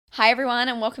Hi, everyone,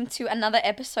 and welcome to another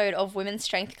episode of Women's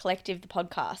Strength Collective, the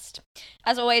podcast.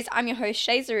 As always, I'm your host,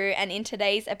 Shay Zaru, and in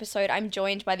today's episode, I'm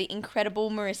joined by the incredible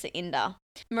Marissa Inder.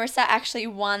 Marissa actually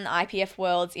won IPF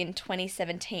Worlds in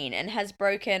 2017 and has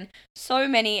broken so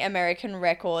many American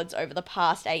records over the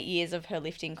past 8 years of her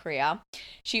lifting career.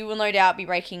 She will no doubt be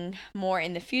breaking more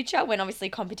in the future when obviously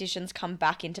competitions come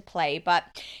back into play,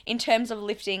 but in terms of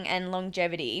lifting and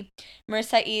longevity,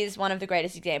 Marissa is one of the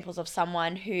greatest examples of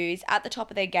someone who's at the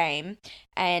top of their game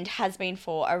and has been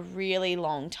for a really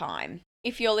long time.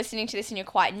 If you're listening to this and you're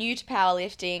quite new to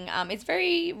powerlifting, it's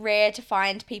very rare to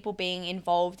find people being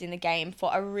involved in the game for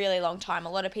a really long time.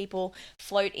 A lot of people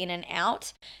float in and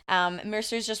out.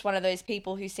 Marissa is just one of those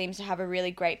people who seems to have a really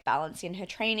great balance in her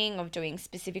training of doing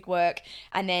specific work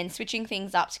and then switching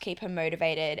things up to keep her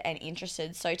motivated and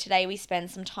interested. So today we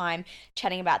spend some time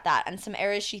chatting about that and some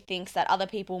errors she thinks that other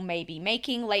people may be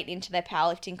making late into their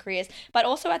powerlifting careers, but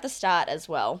also at the start as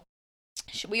well.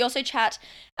 We also chat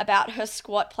about her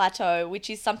squat plateau, which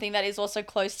is something that is also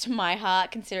close to my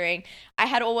heart, considering I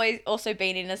had always also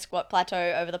been in a squat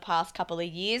plateau over the past couple of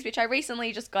years, which I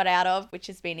recently just got out of, which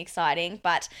has been exciting.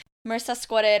 But Marissa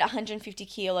squatted 150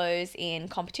 kilos in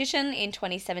competition in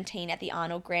 2017 at the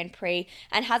Arnold Grand Prix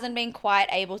and hasn't been quite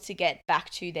able to get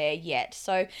back to there yet.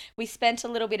 So we spent a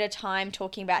little bit of time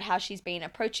talking about how she's been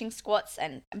approaching squats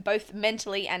and both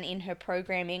mentally and in her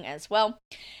programming as well.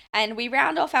 And we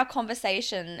round off our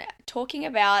conversation talking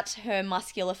about her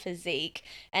muscular physique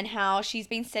and how she's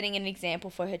been setting an example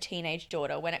for her teenage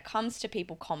daughter when it comes to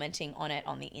people commenting on it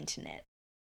on the internet.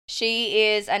 She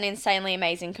is an insanely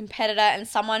amazing competitor and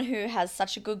someone who has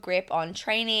such a good grip on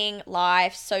training,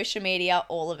 life, social media,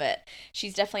 all of it.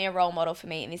 She's definitely a role model for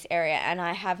me in this area, and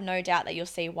I have no doubt that you'll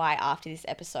see why after this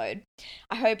episode.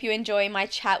 I hope you enjoy my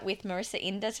chat with Marissa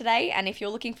Inder today, and if you're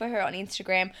looking for her on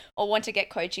Instagram or want to get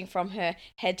coaching from her,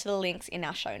 head to the links in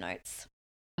our show notes.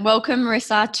 Welcome,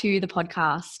 Marissa, to the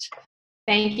podcast.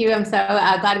 Thank you. I'm so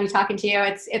glad to be talking to you.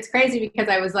 It's crazy because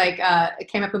I was like, it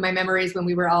came up in my memories when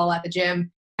we were all at the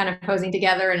gym kind of posing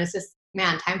together, and it's just,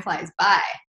 man, time flies by.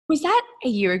 Was that a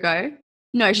year ago?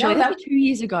 No, surely that was 2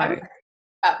 years ago.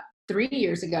 About 3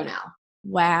 years ago now.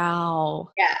 Wow.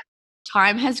 Yeah.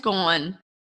 Time has gone.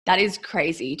 That is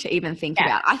crazy to even think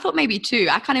about. I thought maybe 2.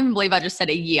 I can't even believe I just said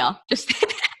a year.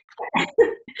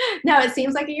 No, it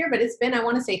seems like a year, but it's been, I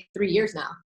want to say 3 years now.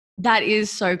 That is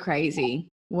so crazy.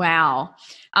 Wow.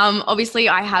 Obviously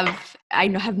I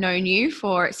have known you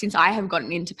since I have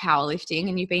gotten into powerlifting,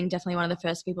 and you've been definitely one of the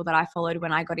first people that I followed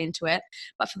when I got into it.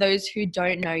 But for those who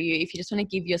don't know you, if you just want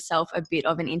to give yourself a bit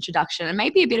of an introduction and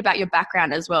maybe a bit about your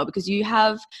background as well, because you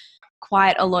have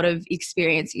quite a lot of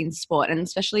experience in sport and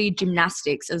especially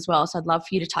gymnastics as well. So I'd love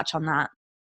for you to touch on that.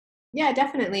 Yeah,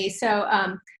 definitely. So,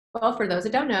 well, for those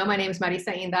that don't know, my name is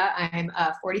Marissa Inda. I'm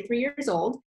 43 years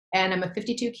old. And I'm a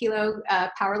 52 kilo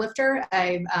power lifter.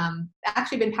 I've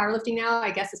actually been powerlifting now, I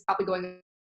guess it's probably going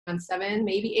on 7,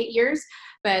 maybe 8 years.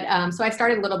 But so I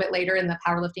started a little bit later in the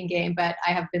powerlifting game, but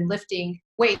I have been lifting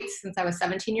weights since I was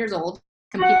 17 years old,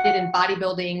 competed in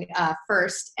bodybuilding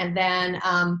first. And then,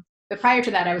 but prior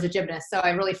to that, I was a gymnast. So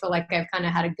I really feel like I've kind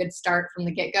of had a good start from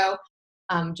the get-go.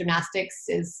 Gymnastics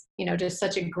is, just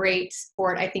such a great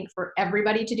sport, I think, for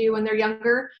everybody to do when they're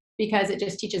younger, because it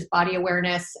just teaches body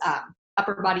awareness,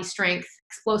 upper body strength,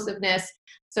 explosiveness.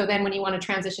 So then when you want to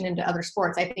transition into other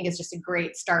sports, I think it's just a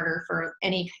great starter for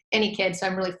any kid. So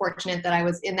I'm really fortunate that I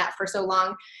was in that for so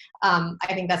long.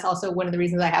 I think that's also one of the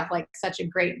reasons I have like such a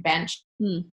great bench.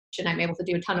 And I'm able to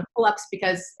do a ton of pull-ups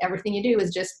because everything you do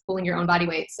is just pulling your own body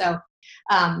weight. So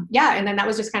yeah, and then that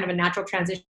was just kind of a natural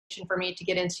transition for me to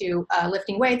get into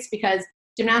lifting weights, because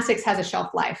gymnastics has a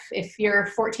shelf life. If you're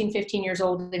 14, 15 years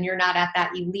old and you're not at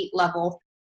that elite level,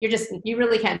 you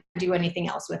really can't do anything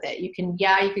else with it. You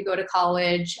could go to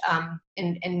college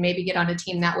and maybe get on a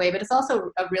team that way, but it's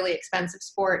also a really expensive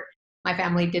sport. My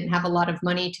family didn't have a lot of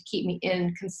money to keep me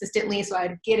in consistently, so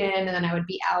I'd get in and then I would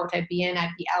be out, I'd be in,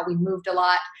 I'd be out. We moved a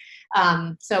lot.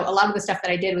 So a lot of the stuff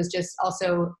that I did was just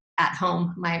also at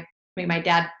home. My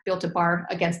dad built a bar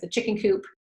against the chicken coop,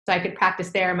 so I could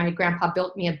practice there. My grandpa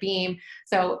built me a beam.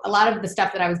 So a lot of the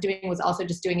stuff that I was doing was also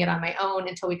just doing it on my own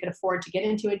until we could afford to get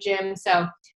into a gym. So,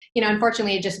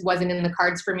 unfortunately, it just wasn't in the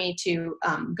cards for me to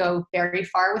go very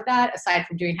far with that, aside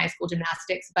from doing high school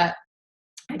gymnastics. But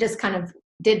I just kind of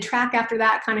did track after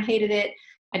that, kind of hated it.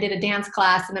 I did a dance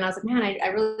class, and then I was like, man, I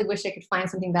really wish I could find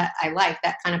something that I like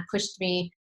that kind of pushed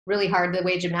me really hard the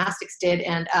way gymnastics did.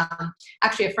 And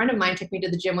actually a friend of mine took me to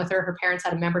the gym with her. Her parents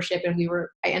had a membership, and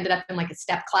I ended up in like a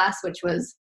step class, which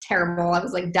was terrible. I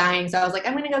was like dying. So I was like,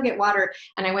 I'm going to go get water.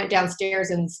 And I went downstairs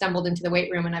and stumbled into the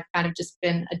weight room, and I've kind of just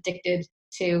been addicted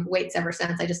to weights ever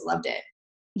since. I just loved it.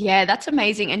 Yeah, that's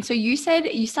amazing. And so you said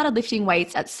you started lifting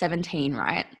weights at 17,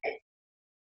 right?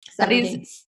 That 17.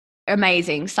 is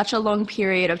amazing. Such a long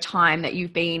period of time that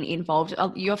you've been involved.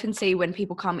 You often see when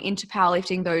people come into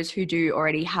powerlifting, those who do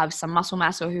already have some muscle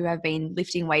mass or who have been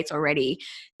lifting weights already,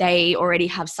 they already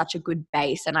have such a good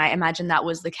base. And I imagine that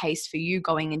was the case for you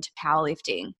going into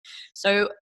powerlifting. So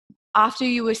after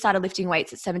you were started lifting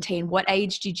weights at 17, what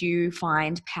age did you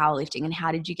find powerlifting and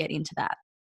how did you get into that?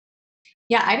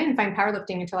 Yeah, I didn't find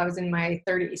powerlifting until I was in my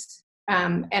 30s.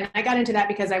 And I got into that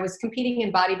because I was competing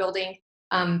in bodybuilding.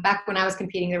 Back when I was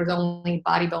competing, there was only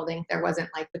bodybuilding. There wasn't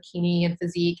like bikini and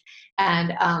physique.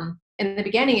 And in the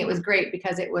beginning, it was great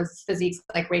because it was physiques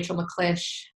like Rachel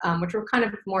McClish, which were kind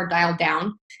of more dialed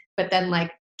down. But then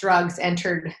like drugs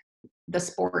entered the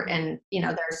sport, and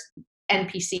there's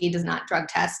NPC does not drug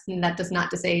test, and that does not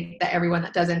to say that everyone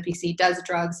that does NPC does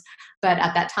drugs. But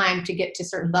at that time, to get to a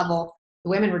certain level, the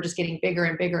women were just getting bigger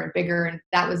and bigger and bigger, and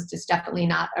that was just definitely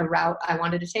not a route I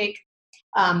wanted to take.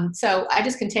 So I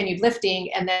just continued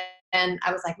lifting, and then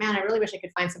I was like, man, I really wish I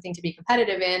could find something to be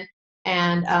competitive in.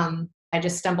 And I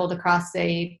just stumbled across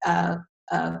a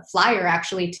flyer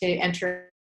actually to enter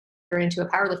into a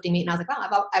powerlifting meet, and I was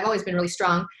like, wow, I've always been really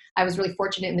strong. I was really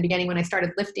fortunate in the beginning when I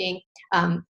started lifting.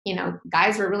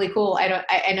 Guys were really cool.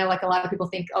 I know like a lot of people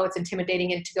think, oh, it's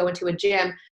intimidating and to go into a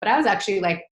gym, but I was actually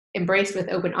like embraced with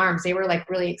open arms. They were like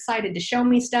really excited to show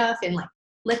me stuff and like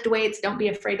lift weights. Don't be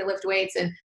afraid to lift weights.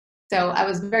 And so I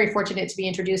was very fortunate to be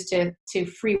introduced to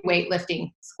free weight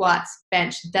lifting, squats,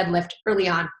 bench, deadlift early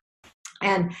on.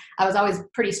 And I was always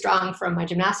pretty strong from my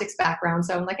gymnastics background.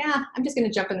 So I'm like, I'm just going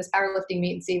to jump in this powerlifting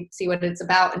meet and see what it's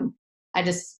about. And I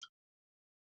just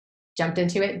jumped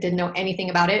into it, didn't know anything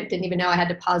about it, didn't even know I had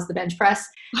to pause the bench press.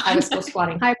 I was still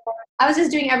squatting high. I was just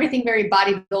doing everything very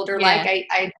bodybuilder-like.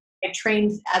 Yeah. I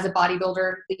trained as a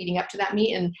bodybuilder leading up to that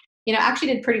meet, and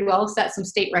actually did pretty well, set some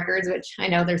state records, which I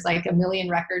know there's like a million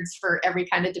records for every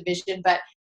kind of division. But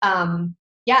I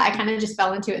kind of just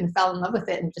fell into it and fell in love with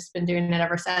it and just been doing it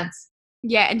ever since.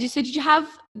 Yeah. And did you have,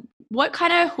 what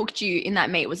kind of hooked you in that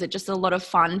meet? Was it just a lot of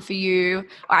fun for you?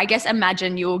 Or I guess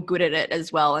imagine you're good at it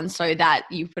as well. And so that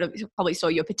you probably saw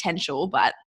your potential,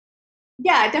 but.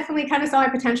 Yeah, I definitely kind of saw my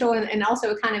potential, and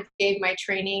also kind of gave my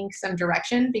training some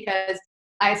direction, because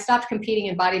I stopped competing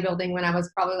in bodybuilding when I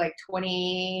was probably like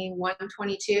 21,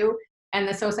 22.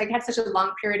 And so it's like I had such a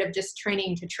long period of just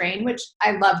training to train, which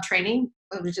I love training,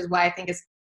 which is why I think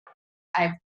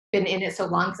I've been in it so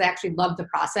long, because I actually love the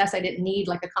process. I didn't need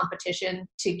like a competition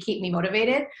to keep me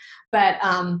motivated, but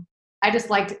I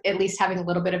just liked at least having a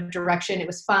little bit of direction. It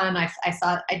was fun. I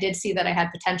did see that I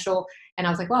had potential, and I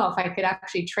was like, well, if I could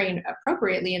actually train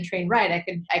appropriately and train right,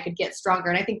 I could get stronger.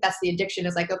 And I think that's the addiction,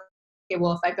 is like, okay,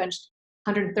 well, if I benched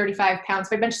 135 pounds,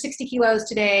 if I bench 60 kilos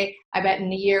today, I bet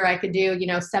in a year I could do,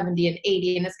 70 and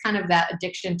 80. And it's kind of that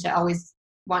addiction to always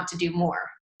want to do more.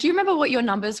 Do you remember what your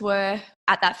numbers were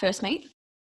at that first meet?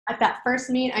 At that first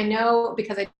meet, I know,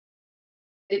 because I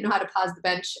didn't know how to pause the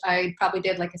bench. I probably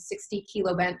did like a 60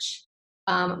 kilo bench.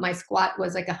 My squat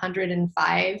was like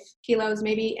 105 kilos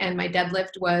maybe, and my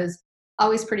deadlift was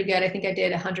always pretty good. I think I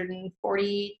did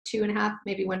 142 and a half,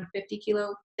 maybe 150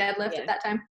 kilo deadlift at that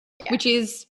time. Yeah. Which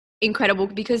is incredible,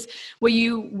 because were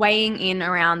you weighing in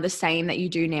around the same that you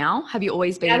do now? Have you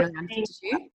always been around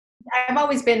 52? I've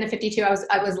always been the 52.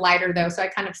 I was lighter though, so I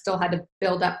kind of still had to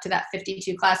build up to that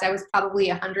 52 class. I was probably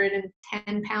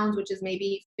 110 pounds, which is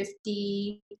maybe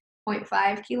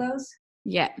 50.5 kilos.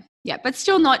 Yeah. Yeah. But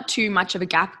still not too much of a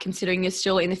gap, considering you're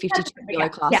still in the 52 kilo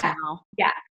class now.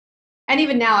 Yeah. And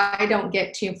even now, I don't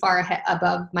get too far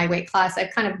above my weight class.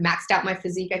 I've kind of maxed out my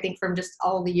physique, I think, from just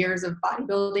all the years of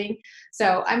bodybuilding.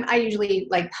 So I usually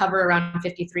like hover around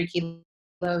 53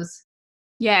 kilos.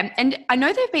 Yeah. And I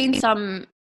know there've been some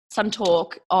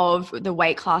talk of the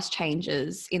weight class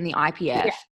changes in the IPF.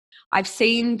 Yeah. I've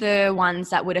seen the ones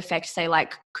that would affect, say,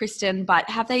 like Kristen, but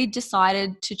have they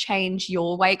decided to change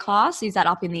your weight class? Is that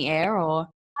up in the air, or?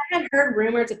 I had heard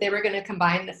rumors that they were going to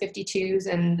combine the 52s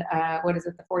and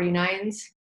the 49s,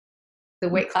 the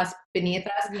weight class beneath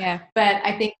us. Yeah. But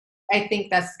I think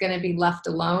that's going to be left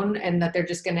alone, and that they're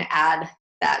just going to add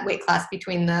that weight class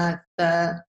between the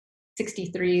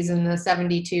 63s and the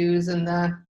 72s and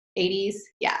the 80s.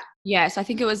 Yeah. Yes, I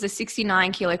think it was the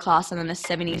 69 kilo class and then the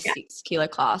 76 kilo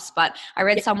class. But I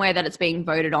read somewhere that it's being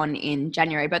voted on in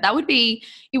January. But it would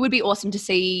be awesome to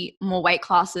see more weight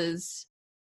classes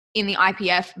in the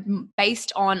IPF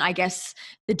based on, I guess,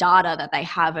 the data that they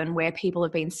have and where people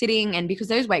have been sitting. And because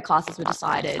those weight classes were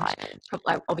decided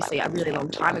obviously a really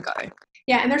long time ago.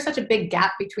 Yeah, and there's such a big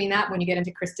gap between that when you get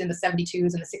into Kristen, the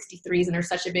 72s and the 63s, and there's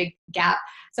such a big gap.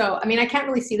 So, I mean, I can't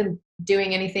really see them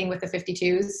doing anything with the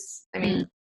 52s. I mean,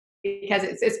 because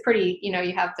it's pretty, you know,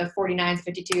 you have the 49s,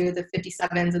 52, the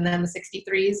 57s, and then the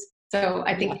 63s. So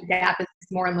I think the gap is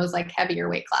more in those like heavier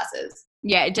weight classes.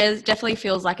 Yeah, it definitely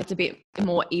feels like it's a bit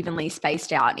more evenly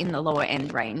spaced out in the lower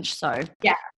end range. So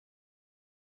yeah.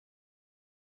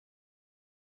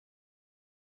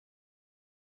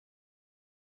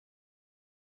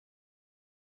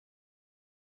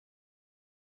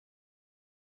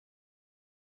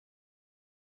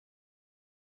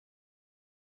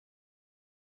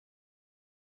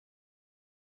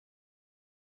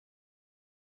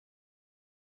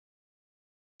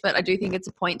 But I do think it's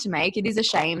a point to make. It is a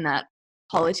shame that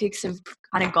politics have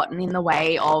kind of gotten in the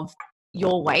way of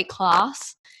your weight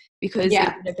class, because it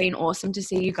would have been awesome to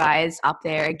see you guys up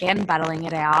there again battling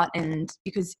it out, and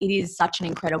because it is such an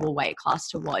incredible weight class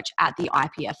to watch at the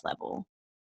IPF level.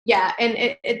 Yeah, and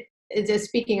it just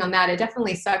speaking on that, it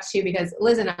definitely sucks too, because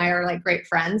Liz and I are like great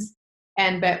friends,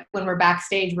 but when we're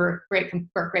backstage, we're great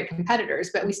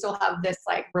competitors, but we still have this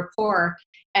like rapport.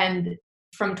 And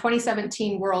from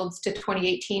 2017 Worlds to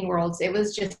 2018 Worlds, it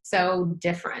was just so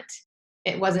different.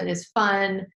 It wasn't as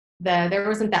fun. There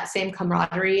wasn't that same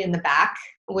camaraderie in the back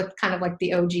with kind of like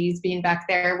the OGs being back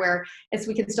there, where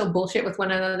we can still bullshit with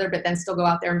one another, but then still go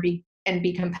out there and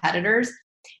be competitors.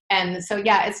 And so,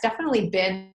 yeah, it's definitely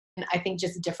been, I think,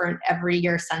 just different every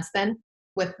year since then,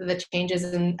 with the changes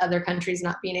in other countries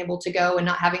not being able to go and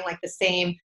not having like the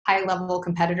same high level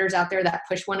competitors out there that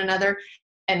push one another,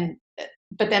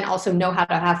 but then also know how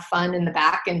to have fun in the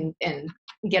back and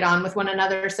get on with one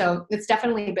another. So it's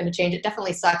definitely been a change. It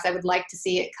definitely sucks. I would like to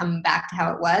see it come back to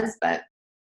how it was, but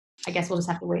I guess we'll just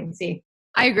have to wait and see.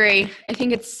 I agree. I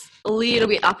think it's a little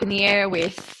bit up in the air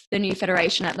with the new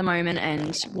federation at the moment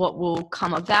and what will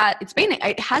come of that.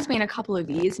 It has been a couple of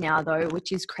years now though,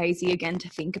 which is crazy again to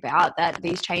think about, that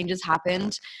these changes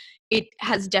happened. It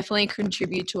has definitely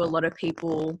contributed to a lot of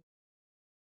people,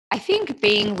 I think,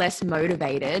 being less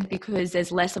motivated, because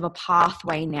there's less of a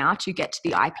pathway now to get to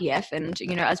the IPF. And,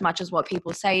 you know, as much as what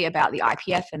people say about the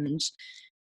IPF and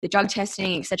the drug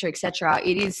testing, et cetera,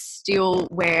 it is still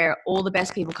where all the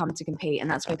best people come to compete,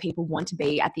 and that's where people want to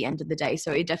be at the end of the day.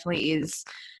 So it definitely is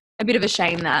a bit of a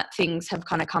shame that things have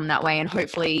kind of come that way, and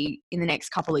hopefully in the next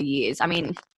couple of years. I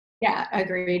mean, yeah,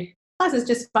 agreed. Plus, it's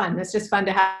just fun. It's just fun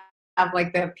to have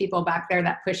like the people back there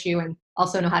that push you and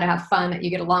also know how to have fun that you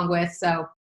get along with. So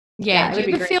yeah, do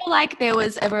you ever feel like there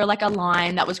was ever like a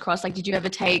line that was crossed? Like,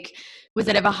 was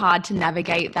it ever hard to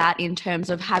navigate that in terms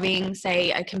of having,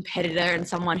 say, a competitor and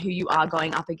someone who you are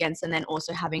going up against, and then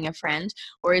also having a friend?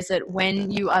 Or is it when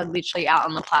you are literally out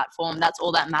on the platform, that's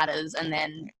all that matters, and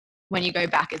then when you go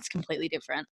back, it's completely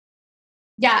different?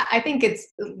 Yeah, I think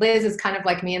Liz is kind of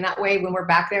like me in that way. When we're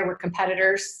back there, we're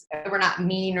competitors. We're not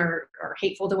mean or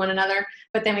hateful to one another,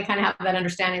 but then we kind of have that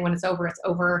understanding when it's over,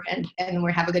 and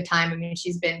we have a good time. I mean,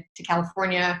 she's been to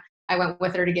California. I went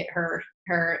with her to get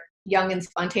her young and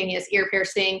spontaneous ear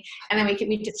piercing, and then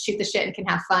we just shoot the shit and can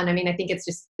have fun. I mean, I think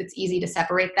it's easy to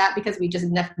separate that, because we just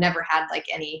never had like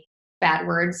any bad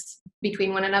words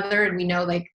between one another, and we know,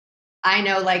 like, I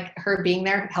know, like, her being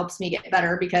there helps me get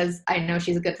better because I know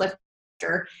she's a good lifter.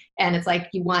 And it's like,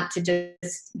 you want to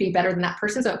just be better than that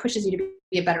person, so it pushes you to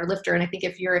be a better lifter. And I think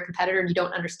if you're a competitor and you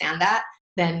don't understand that,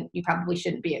 then you probably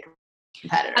shouldn't be a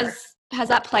competitor. Has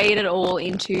that played at all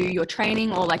into your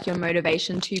training or like your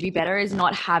motivation to be better? Is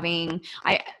not having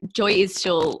Joy is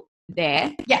still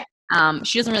there. Yeah.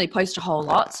 She doesn't really post a whole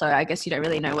lot, so I guess you don't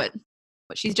really know what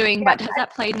she's doing. Yeah. But has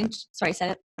that played into? Sorry, say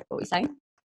it. What were we saying?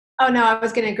 Oh, no, I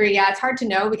was going to agree. Yeah, it's hard to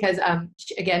know because,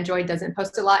 again, Joy doesn't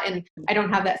post a lot, and I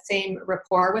don't have that same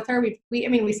rapport with her.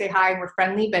 We say hi and we're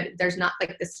friendly, but there's not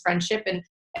like this friendship,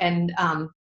 and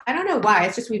I don't know why.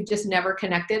 It's just we've just never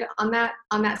connected on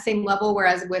that same level.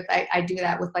 Whereas I do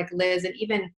that with like Liz and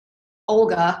even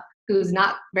Olga, who's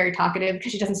not very talkative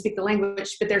because she doesn't speak the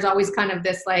language, but there's always kind of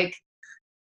this like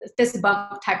fist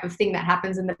bump type of thing that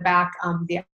happens in the back.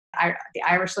 The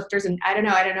Irish lifters, and I don't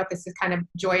know if this is kind of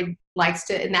Joy likes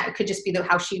to, and that could just be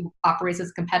how she operates as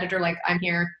a competitor. Like, I'm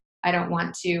here, I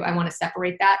want to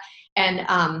separate that, and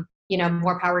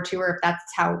more power to her if that's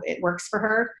how it works for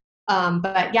her.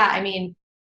 But yeah, I mean,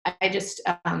 I just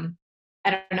I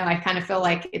don't know. I kind of feel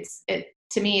like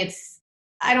to me,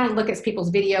 I don't look at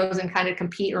people's videos and kind of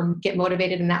compete or get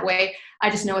motivated in that way.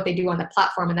 I just know what they do on the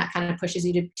platform, and that kind of pushes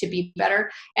you to be better.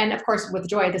 And of course, with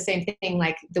Joy, the same thing,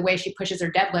 like the way she pushes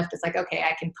her deadlift, it's like, okay,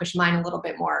 I can push mine a little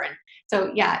bit more. And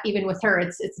so, yeah, even with her,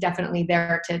 it's definitely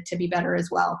there to be better as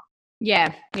well.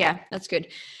 Yeah, that's good.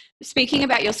 Speaking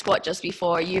about your squat just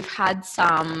before, you've had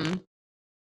some,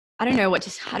 I don't know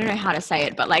how to say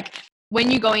it, but like when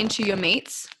you go into your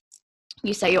meets,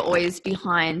 you say you're always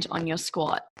behind on your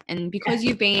squat. And because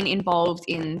you've been involved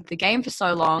in the game for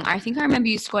so long, I think I remember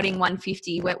you squatting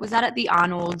 150. Where was that, at the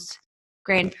Arnold's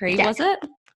Grand Prix, was it?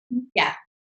 Yeah.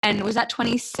 And was that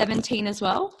 2017 as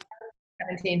well?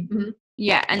 17. Mm-hmm.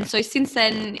 Yeah. And so since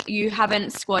then, you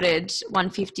haven't squatted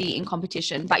 150 in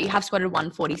competition, but you have squatted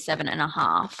 147 and a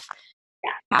half.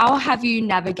 Yeah. How have you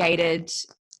navigated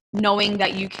knowing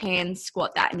that you can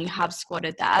squat that and you have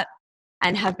squatted that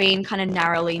and have been kind of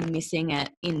narrowly missing it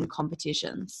in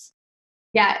competitions?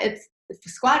 Yeah,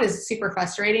 squat is super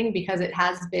frustrating because it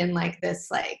has been like this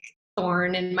like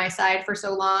thorn in my side for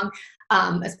so long.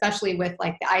 Especially with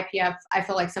like the IPF, I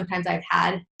feel like sometimes I've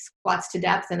had squats to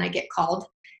depth and I get called,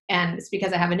 and it's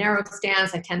because I have a narrow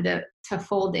stance. I tend to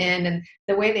fold in, and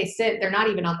the way they sit, they're not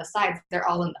even on the sides; they're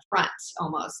all in the front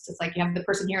almost. It's like you have the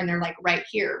person here and they're like right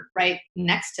here, right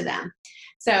next to them.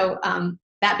 So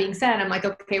that being said, I'm like,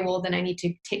 okay, well then I need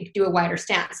to do a wider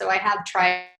stance. So I have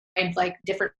tried like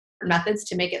different methods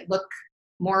to make it look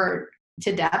more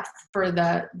to depth for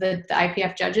the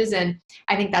IPF judges. And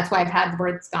I think that's why I've had where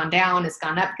it's gone down, it's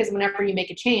gone up, because whenever you make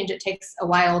a change, it takes a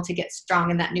while to get strong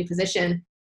in that new position.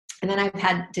 And then I've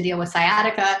had to deal with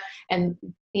sciatica, and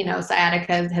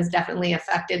sciatica has definitely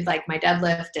affected like my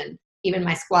deadlift and even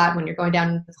my squat. When you're going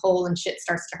down the hole and shit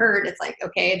starts to hurt, it's like,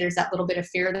 okay, there's that little bit of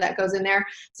fear that goes in there.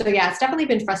 So yeah, it's definitely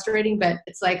been frustrating, but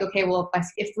it's like, okay, well,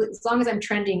 if as long as I'm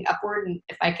trending upward and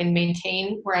if I can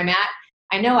maintain where I'm at,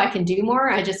 I know I can do more.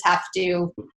 I just have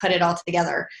to put it all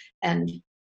together and,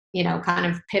 kind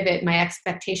of pivot my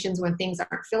expectations when things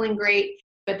aren't feeling great,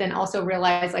 but then also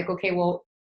realize like, okay, well,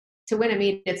 to win a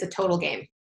meet, it's a total game.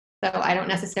 So I don't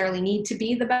necessarily need to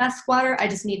be the best squatter. I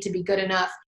just need to be good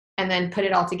enough and then put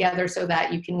it all together so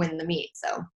that you can win the meet.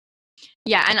 So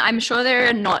yeah, and I'm sure there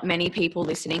are not many people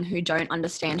listening who don't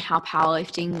understand how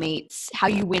powerlifting meets, how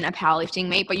you win a powerlifting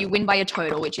meet, but you win by a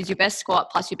total, which is your best squat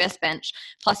plus your best bench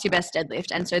plus your best deadlift.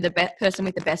 And so the person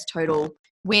with the best total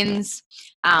wins,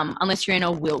 unless you're in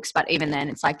a Wilks, but even then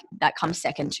it's like that comes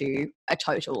second to a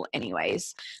total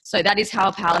anyways. So that is how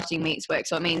powerlifting meets work.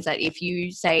 So it means that if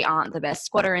you say aren't the best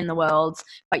squatter in the world,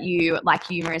 but you, like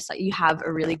you, Marissa, you have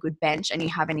a really good bench and you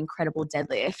have an incredible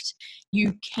deadlift,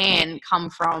 you can come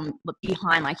from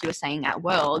behind, like you were saying, at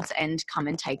Worlds and come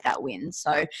and take that win.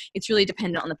 So it's really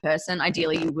dependent on the person.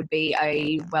 Ideally, you would be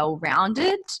a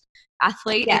well-rounded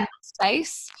athlete in that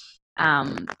space.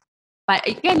 But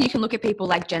again, you can look at people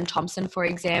like Jen Thompson, for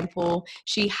example.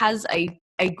 She has a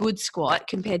good squat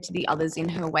compared to the others in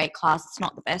her weight class. It's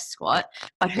not the best squat,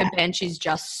 but her bench is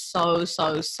just so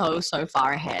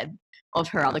far ahead of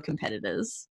her other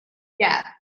competitors. Yeah.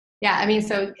 Yeah. I mean,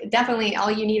 so definitely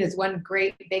all you need is one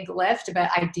great big lift,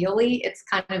 but ideally it's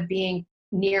kind of being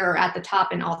near or at the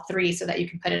top in all three so that you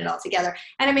can put it all together.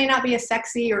 And it may not be as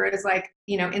sexy or as like,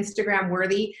 Instagram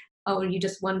worthy. Oh, you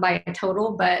just won by a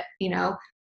total, but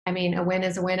I mean, a win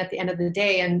is a win at the end of the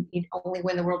day, and you only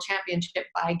win the world championship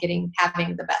by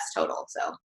having the best total.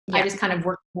 So I just kind of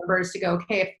work numbers to go,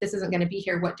 okay, if this isn't going to be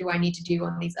here, what do I need to do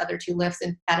on these other two lifts?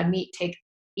 And at a meet, take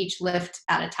each lift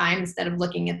at a time instead of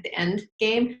looking at the end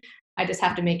game. I just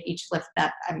have to make each lift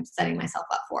that I'm setting myself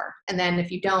up for. And then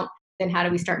if you don't, then how do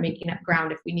we start making up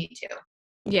ground if we need to?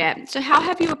 Yeah. So how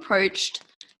have you approached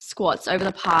squats over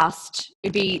the past,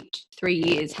 it'd be 3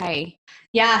 years, hey?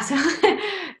 Yeah, so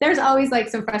there's always like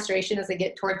some frustration as I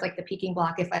get towards like the peaking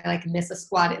block. If I like miss a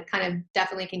squat, it kind of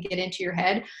definitely can get into your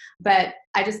head. But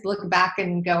I just look back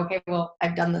and go, okay, well,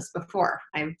 I've done this before.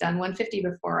 I've done 150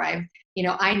 before. I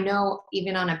know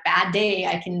even on a bad day,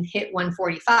 I can hit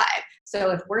 145.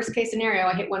 So if worst case scenario,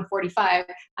 I hit 145,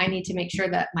 I need to make sure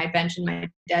that my bench and my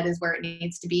dead is where it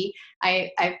needs to be. I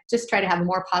just try to have a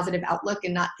more positive outlook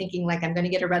and not thinking like I'm going to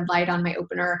get a red light on my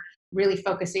opener, really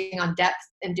focusing on depth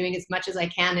and doing as much as I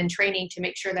can in training to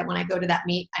make sure that when I go to that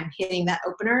meet, I'm hitting that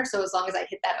opener. So as long as I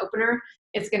hit that opener,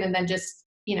 it's going to then just,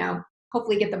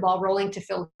 hopefully get the ball rolling to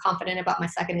feel confident about my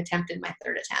second attempt and my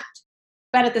third attempt.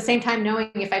 But at the same time, knowing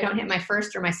if I don't hit my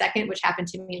first or my second, which happened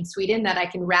to me in Sweden, that I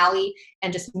can rally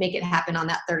and just make it happen on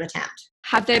that third attempt.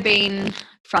 Have there been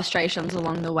frustrations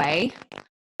along the way?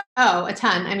 Oh, a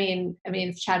ton. I mean,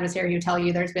 if Chad was here, he would tell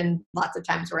you there's been lots of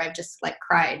times where I've just like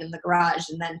cried in the garage,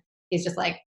 and then he's just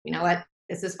like, you know what,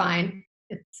 this is fine.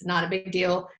 It's not a big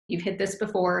deal. You've hit this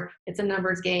before. It's a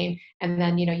numbers game. And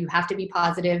then, you have to be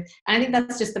positive. And I think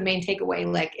that's just the main takeaway.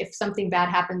 Like if something bad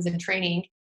happens in training,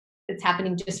 it's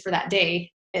happening just for that day.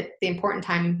 The important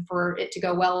time for it to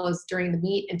go well is during the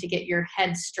meet and to get your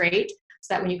head straight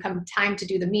so that when you come time to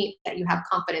do the meet, that you have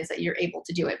confidence that you're able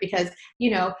to do it. Because,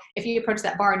 if you approach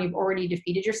that bar and you've already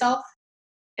defeated yourself,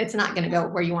 it's not going to go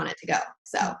where you want it to go.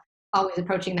 So always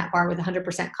approaching that bar with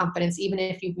 100% confidence, even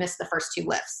if you've missed the first two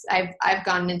lifts. I've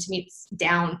gone into meets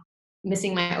down,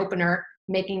 missing my opener,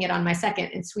 making it on my second.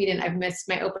 In Sweden, I've missed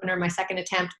my opener, my second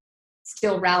attempt,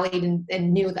 still rallied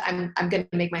and knew that I'm going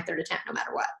to make my third attempt no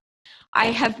matter what. I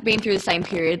have been through the same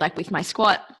period, like with my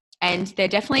squat, and there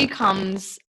definitely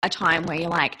comes a time where you're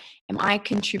like, am I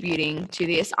contributing to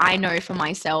this? I know for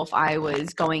myself, I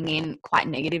was going in quite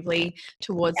negatively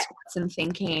towards squats and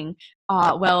thinking,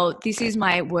 well, this is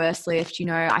my worst lift. You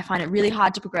know, I find it really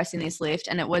hard to progress in this lift.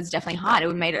 And it was definitely hard.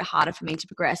 It made it harder for me to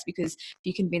progress, because if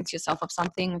you convince yourself of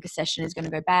something, like a session is going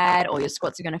to go bad or your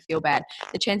squats are going to feel bad,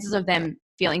 the chances of them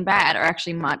feeling bad are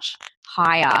actually much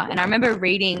higher. And I remember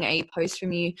reading a post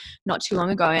from you not too long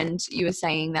ago, and you were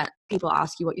saying that people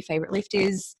ask you what your favorite lift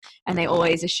is and they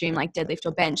always assume like deadlift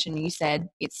or bench, and you said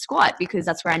it's squat because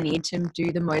that's where I need to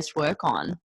do the most work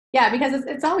on. Yeah, because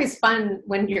it's always fun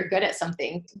when you're good at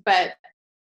something, but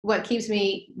what keeps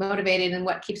me motivated and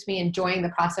what keeps me enjoying the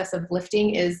process of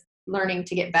lifting is learning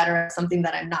to get better at something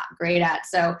that I'm not great at.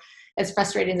 So as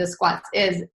frustrating as squats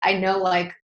is, I know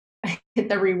like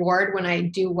the reward when I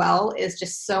do well is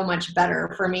just so much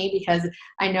better for me, because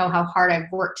I know how hard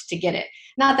I've worked to get it.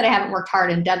 Not that I haven't worked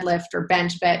hard in deadlift or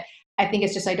bench, but I think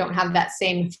it's just I don't have that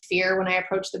same fear when I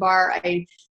approach the bar. I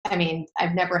mean,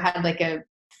 I've never had like a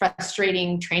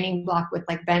frustrating training block with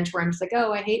like bench where I'm just like,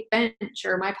 oh, I hate bench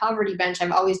or my poverty bench.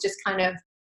 I've always just kind of,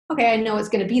 okay, I know it's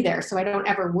going to be there, so I don't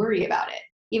ever worry about it.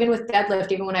 Even with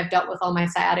deadlift, even when I've dealt with all my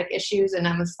sciatic issues, and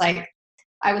I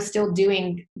was still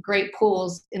doing great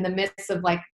pulls in the midst of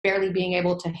like barely being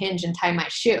able to hinge and tie my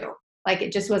shoe. Like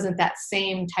it just wasn't that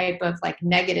same type of like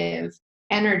negative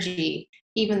energy,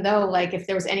 even though like if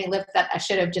there was any lift that I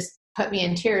should have just put me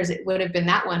in tears, it would have been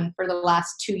that one for the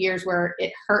last 2 years where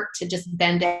it hurt to just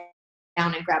bend down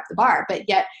and grab the bar, but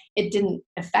yet it didn't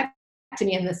affect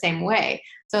me in the same way.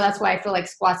 So that's why I feel like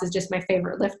squats is just my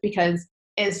favorite lift, because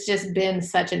it's just been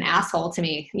such an asshole to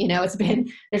me. You know, there's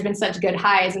been such good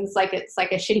highs, and it's like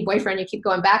a shitty boyfriend you keep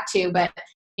going back to, but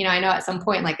you know, I know at some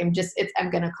point like I'm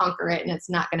going to conquer it, and it's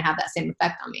not going to have that same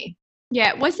effect on me.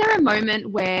 Yeah. Was there a moment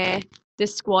where the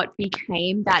squat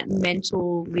became that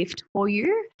mental lift for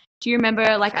you? Do you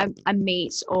remember like a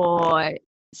meet or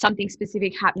something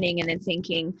specific happening and then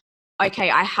thinking,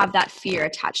 okay, I have that fear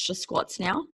attached to squats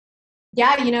now?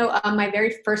 Yeah, you know, my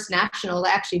very first national, I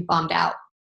actually bombed out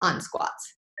on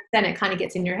squats. Then it kind of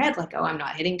gets in your head like, oh, I'm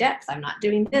not hitting depth. I'm not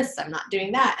doing this. I'm not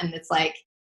doing that. And it's like,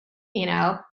 you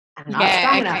know, I'm not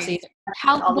strong enough.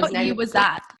 So what year was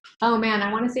that? Oh man,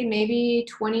 I want to say maybe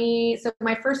 20. So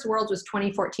my first Worlds was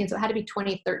 2014. So it had to be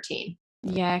 2013.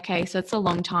 Yeah. Okay. So it's a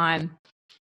long time.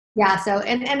 Yeah. So,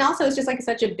 and also it's just like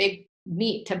such a big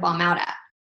meet to bomb out at.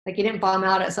 Like you didn't bomb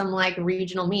out at some like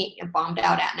regional meet, you bombed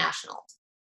out at nationals.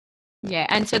 Yeah.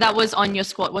 And so that was on your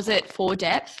squat. Was it for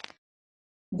depth?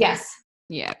 Yes.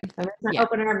 Yeah. I missed my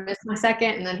opener, missed my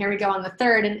second, and then here we go on the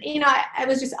third. And, you know, I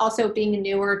was just also being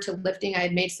newer to lifting. I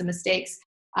had made some mistakes.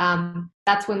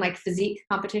 That's when like physique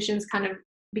competitions kind of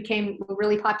became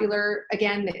really popular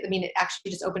again. I mean, it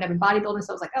actually just opened up in bodybuilding.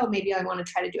 So I was like, oh, maybe I want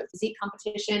to try to do a physique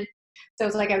competition. So it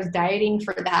was like I was dieting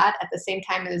for that at the same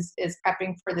time as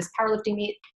prepping for this powerlifting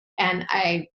meet. And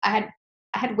I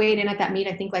had weighed in at that meet,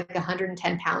 I think like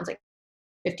 110 pounds, like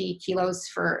 50 kilos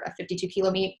for a 52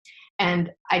 kilo meet.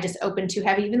 And I just opened too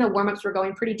heavy. Even though warm-ups were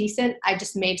going pretty decent, I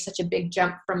just made such a big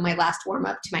jump from my last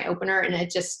warm-up to my opener, and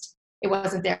it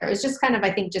wasn't there. It was just kind of,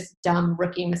 I think, just dumb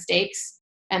rookie mistakes.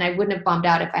 And I wouldn't have bombed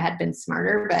out if I had been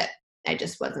smarter, but I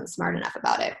just wasn't smart enough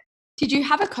about it. Did you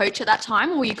have a coach at that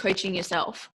time, or were you coaching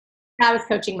yourself? I was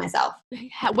coaching myself.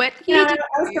 What I was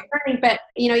still learning, but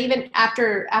you know, even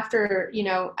after you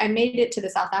know, I made it to the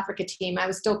South Africa team. I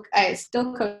still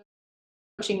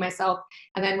coaching myself.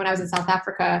 And then when I was in South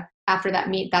Africa, after that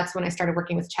meet, that's when I started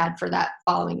working with Chad for that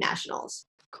following nationals.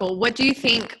 Cool. What do you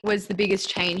think was the biggest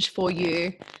change for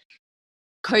you,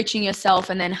 coaching yourself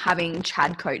and then having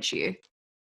Chad coach you?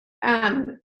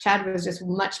 Chad was just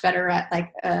much better at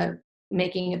like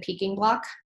making a peaking block.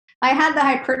 I had the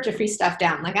hypertrophy stuff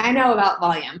down. Like I know about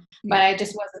volume, but I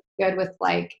just wasn't good with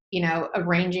like, you know,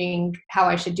 arranging how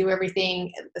I should do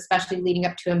everything, especially leading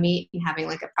up to a meet and having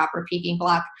like a proper peaking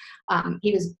block.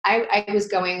 I was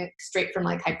going straight from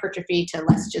like hypertrophy to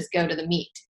let's just go to the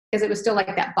meet, because it was still like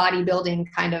that bodybuilding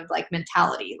kind of like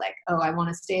mentality. Like, oh, I want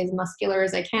to stay as muscular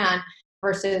as I can,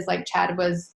 versus like Chad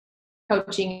was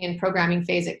coaching and programming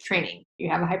phasic training. You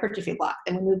have a hypertrophy block,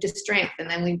 then we move to strength, and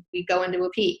then we go into a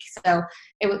peak. So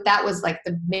that was like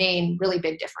the main really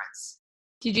big difference.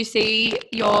 Did you see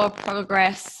your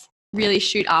progress really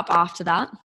shoot up after that?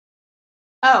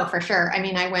 Oh, for sure. I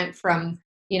mean, I went from,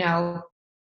 you know,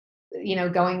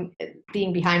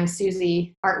 being behind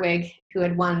Susie Hartwig, who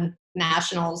had won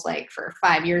nationals like for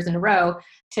 5 years in a row,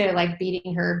 to like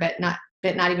beating her, but not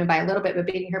even by a little bit, but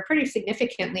beating her pretty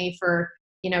significantly for,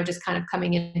 just kind of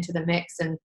coming into the mix.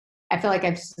 And I feel like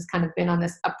I've just kind of been on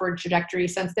this upward trajectory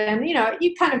since then.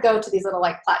 You kind of go to these little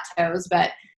like plateaus,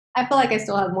 but I feel like I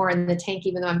still have more in the tank,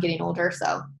 even though I'm getting older.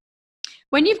 So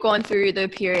when you've gone through the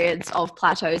periods of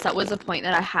plateaus, that was a point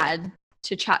that I had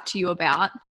to chat to you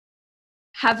about.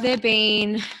 Have there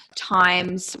been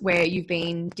times where you've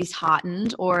been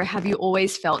disheartened, or have you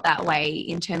always felt that way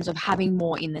in terms of having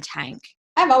more in the tank?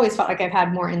 I've always felt like I've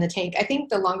had more in the tank. I think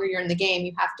the longer you're in the game,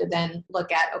 you have to then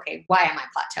look at, okay, why am I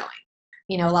plateauing?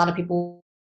 A lot of people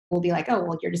will be like, oh,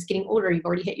 well, you're just getting older. You've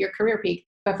already hit your career peak.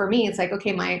 But for me, it's like,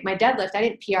 okay, my deadlift, I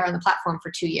didn't PR on the platform for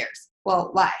 2 years. Well,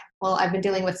 why? Well, I've been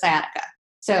dealing with sciatica.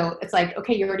 So it's like,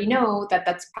 okay, you already know that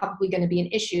that's probably going to be an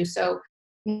issue. So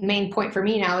main point for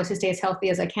me now is to stay as healthy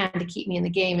as I can to keep me in the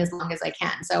game as long as I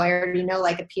can. So I already know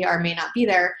like a PR may not be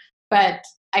there, but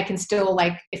I can still,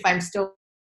 like, if I'm still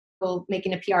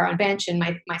making a PR on bench and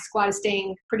my squat is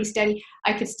staying pretty steady,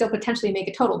 I could still potentially make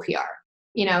a total PR,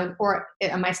 or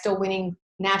am I still winning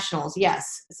nationals?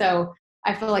 Yes. So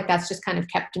I feel like that's just kind of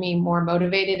kept me more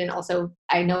motivated. And also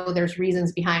I know there's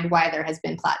reasons behind why there has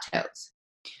been plateaus.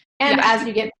 And as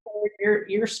you get older,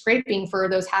 you're scraping for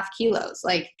those half kilos.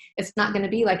 Like, it's not going to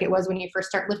be like it was when you first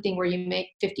start lifting, where you make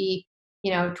 50,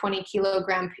 20 kilo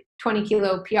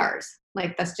PRs.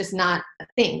 Like, that's just not a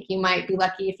thing. You might be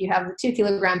lucky if you have the 2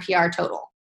 kilogram PR total.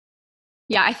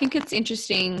 Yeah, I think it's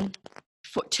interesting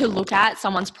to look at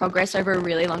someone's progress over a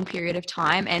really long period of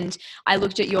time. And I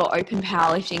looked at your open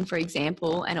powerlifting, for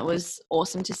example, and it was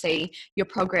awesome to see your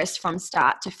progress from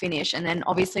start to finish. And then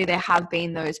obviously there have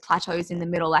been those plateaus in the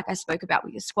middle, like I spoke about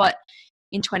with your squat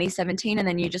in 2017, and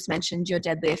then you just mentioned your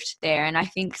deadlift there. And I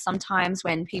think sometimes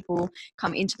when people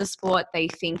come into the sport, they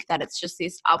think that it's just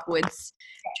this upwards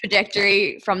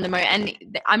trajectory from the moment.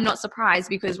 And I'm not surprised,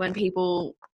 because when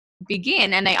people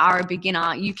begin and they are a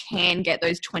beginner, you can get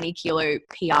those 20 kilo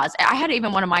PRs. I had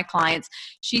even one of my clients,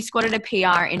 she squatted a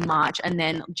PR in March, and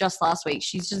then just last week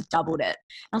she's just doubled it.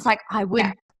 I was like, I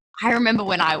remember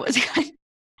when I was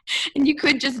and you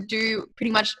could just do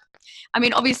pretty much, I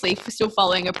mean, obviously still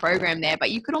following a program there,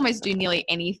 but you could almost do nearly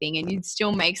anything and you'd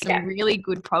still make some really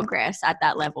good progress at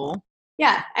that level.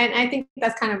 Yeah. And I think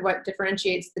that's kind of what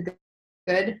differentiates the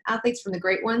good athletes from the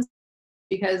great ones,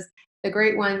 because the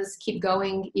great ones keep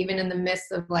going even in the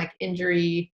midst of like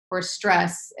injury or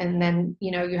stress. And then,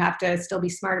 you have to still be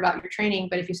smart about your training.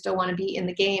 But if you still want to be in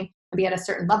the game and be at a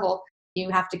certain level,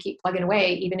 you have to keep plugging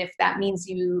away, even if that means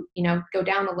you go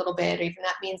down a little bit, or even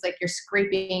that means like you're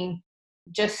scraping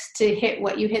just to hit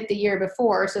what you hit the year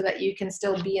before so that you can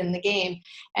still be in the game.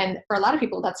 And for a lot of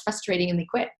people, that's frustrating and they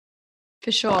quit.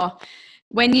 For sure.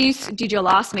 When you did your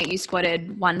last meet, you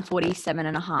squatted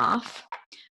 147.5.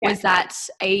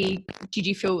 Did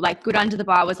you feel like good under the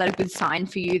bar? Was that a good sign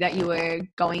for you that you were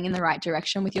going in the right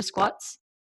direction with your squats?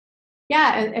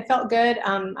 Yeah, it felt good.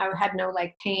 I had no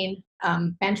like pain.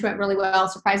 Bench went really well.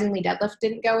 Surprisingly, deadlift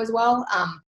didn't go as well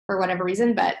for whatever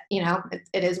reason, but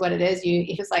it is what it is.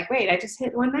 You just like, wait, I just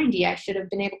hit 190. I should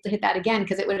have been able to hit that again,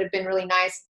 because it would have been really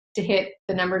nice to hit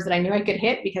the numbers that I knew I could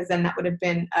hit, because then that would have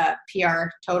been a PR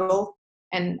total.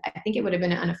 And I think it would have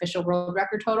been an unofficial world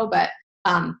record total, but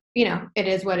it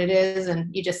is what it is. And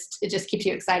it just keeps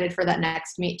you excited for that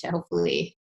next meet to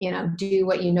hopefully, do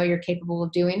what you're capable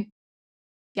of doing.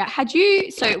 Yeah.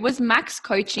 So was Max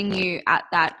coaching you at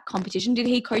that competition? Did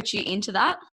he coach you into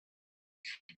that?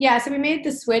 Yeah. So we made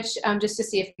the switch just to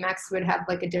see if Max would have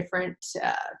like a different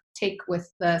take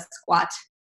with the squat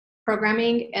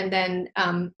programming. And then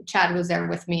Chad was there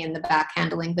with me in the back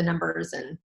handling the numbers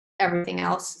and everything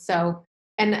else. So,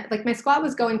 and like my squat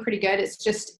was going pretty good. It's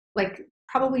just like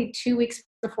probably 2 weeks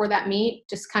before that meet,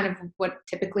 just kind of what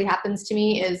typically happens to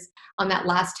me is on that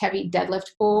last heavy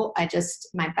deadlift pull,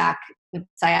 my back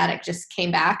sciatic just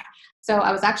came back. So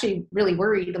I was actually really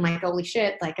worried. I'm like, holy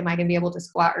shit, like, am I going to be able to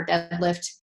squat or deadlift?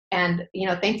 And,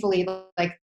 thankfully,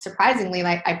 like, surprisingly,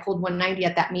 like I pulled 190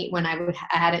 at that meet when I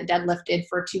hadn't deadlifted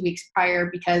for 2 weeks prior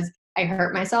because I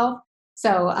hurt myself.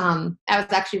 So I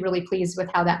was actually really pleased with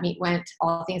how that meet went,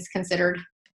 all things considered.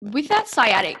 With that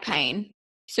sciatic pain,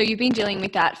 so you've been dealing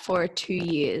with that for 2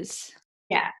 years.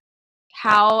 Yeah.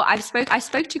 I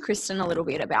spoke to Kristen a little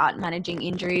bit about managing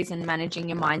injuries and managing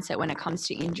your mindset when it comes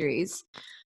to injuries.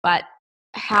 But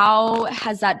how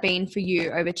has that been for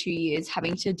you over 2 years,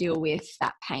 having to deal with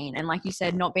that pain? And like you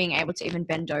said, not being able to even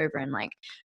bend over and like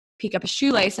pick up a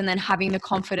shoelace, and then having the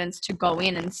confidence to go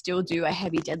in and still do a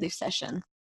heavy deadlift session.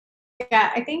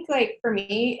 Yeah, I think like for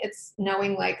me, it's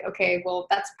knowing like, okay, well,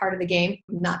 that's part of the game.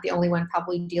 I'm not the only one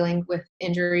probably dealing with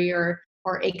injury or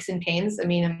aches and pains. I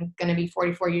mean, I'm going to be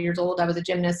 44 years old. I was a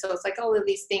gymnast, so it's like all of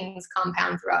these things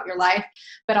compound throughout your life.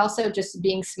 But also just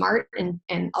being smart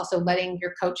and also letting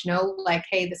your coach know like,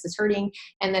 hey, this is hurting,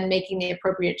 and then making the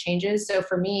appropriate changes. So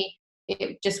for me,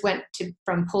 it just went to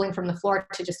from pulling from the floor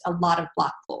to just a lot of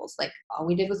block pulls. Like all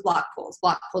we did was block pulls,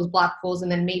 block pulls, block pulls,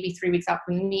 and then maybe 3 weeks out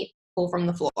from the meet, pull from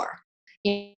the floor.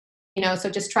 So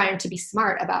just trying to be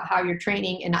smart about how you're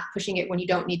training and not pushing it when you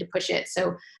don't need to push it.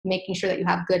 So making sure that you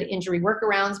have good injury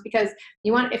workarounds, because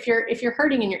you want, if you're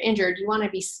hurting and you're injured, you want to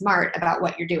be smart about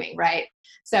what you're doing, right?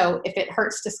 So if it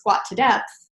hurts to squat to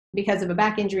depth because of a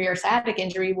back injury or sciatic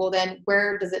injury, well then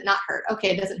where does it not hurt?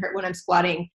 Okay, it doesn't hurt when I'm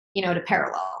squatting, to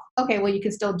parallel. Okay, well you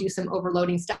can still do some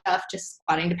overloading stuff just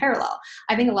squatting to parallel.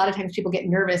 I think a lot of times people get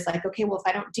nervous like, okay, well if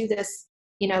I don't do this,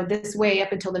 this way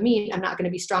up until the meet, I'm not going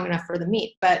to be strong enough for the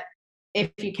meet. But if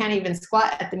you can't even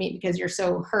squat at the meet because you're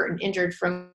so hurt and injured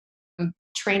from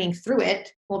training through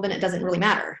it, well, then it doesn't really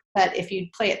matter. But if you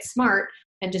play it smart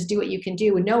and just do what you can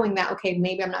do, knowing that, okay,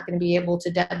 maybe I'm not going to be able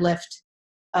to deadlift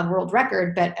a world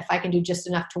record, but if I can do just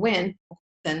enough to win,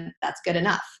 then that's good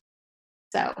enough.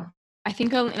 So I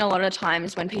think in a lot of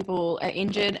times when people are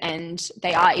injured and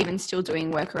they are even still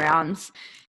doing workarounds,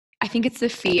 I think it's the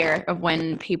fear of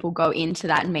when people go into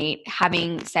that meet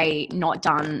having, say, not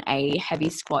done a heavy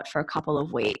squat for a couple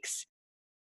of weeks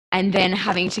and then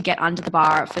having to get under the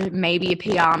bar for maybe a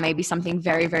PR, maybe something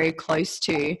very, very close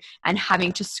to, and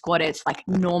having to squat it like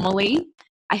normally.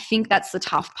 I think that's the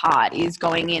tough part, is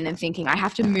going in and thinking I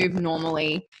have to move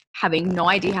normally, having no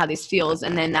idea how this feels,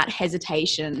 and then that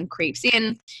hesitation creeps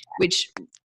in, which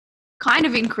kind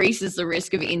of increases the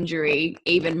risk of injury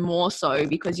even more so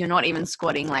because you're not even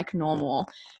squatting like normal.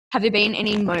 Have there been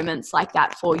any moments like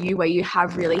that for you where you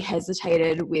have really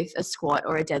hesitated with a squat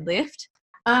or a deadlift?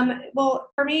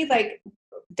 Well, for me, like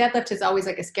deadlift is always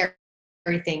like a scary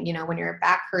thing. When your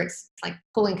back hurts, like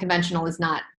pulling conventional is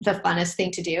not the funnest thing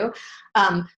to do.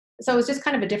 So it was just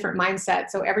kind of a different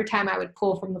mindset. So every time I would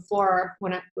pull from the floor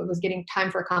when it was getting time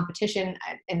for a competition,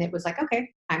 and it was like,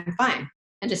 okay, I'm fine.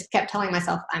 And just kept telling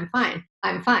myself, I'm fine,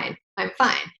 I'm fine, I'm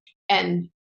fine. And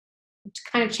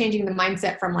kind of changing the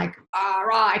mindset from like,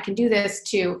 rah, I can do this,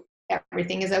 to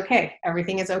everything is okay,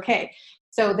 everything is okay.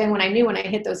 So then when I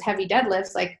hit those heavy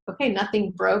deadlifts, like, okay,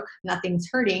 nothing broke, nothing's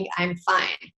hurting, I'm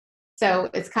fine. So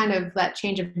it's kind of that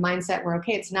change of mindset where,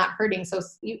 okay, it's not hurting. So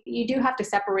you do have to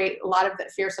separate. A lot of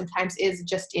that fear sometimes is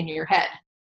just in your head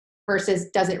versus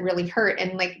does it really hurt?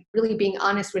 And like really being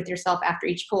honest with yourself after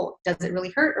each pull. Does it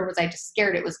really hurt, or was I just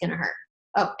scared it was going to hurt?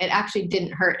 Oh, it actually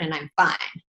didn't hurt and I'm fine.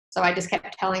 So I just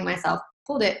kept telling myself,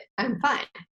 pulled it, I'm fine.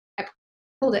 I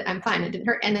pulled it, I'm fine. It didn't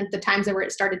hurt. And then the times where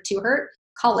it started to hurt,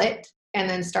 call it and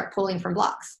then start pulling from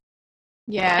blocks.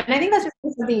 Yeah. And I think that's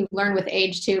just something you learn with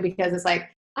age too, because it's like,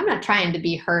 I'm not trying to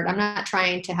be hurt. I'm not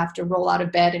trying to have to roll out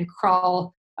of bed and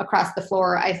crawl across the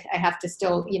floor. I have to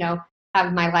still,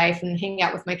 have my life and hang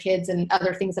out with my kids and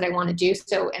other things that I want to do.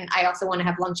 So, and I also want to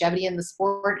have longevity in the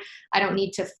sport. I don't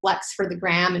need to flex for the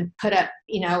gram and put up,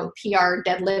 PR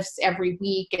deadlifts every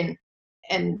week.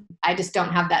 And I just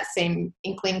don't have that same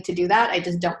inkling to do that. I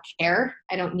just don't care.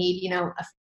 I don't need,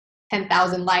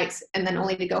 10,000 likes and then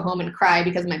only to go home and cry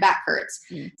because my back hurts.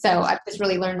 So I've just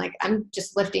really learned, like, I'm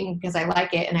just lifting because I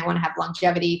like it and I want to have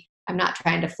longevity. I'm not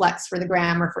trying to flex for the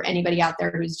gram or for anybody out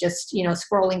there who's just,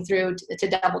 scrolling through to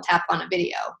double tap on a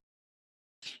video.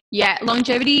 Yeah,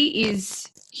 longevity is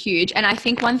huge. And I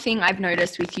think one thing I've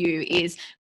noticed with you is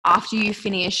after you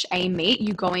finish a meet,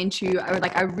 you go into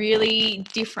a really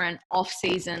different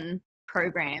off-season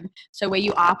program. So where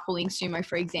you are pulling sumo,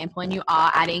 for example, and you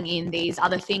are adding in these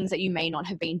other things that you may not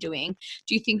have been doing.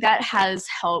 Do you think that has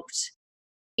helped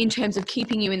in terms of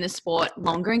keeping you in the sport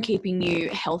longer and keeping you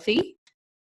healthy?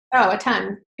 Oh, a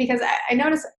ton. Because I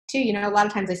notice too, a lot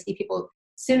of times I see people,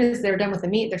 as soon as they're done with the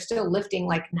meet, they're still lifting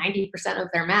like 90% of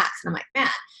their max. And I'm like, man,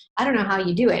 I don't know how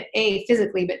you do it.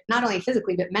 Physically, but not only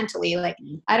physically, but mentally. Like,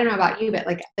 I don't know about you, but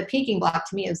like the peaking block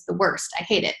to me is the worst. I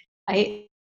hate it. I hate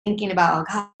thinking about, oh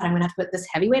God, I'm going to have to put this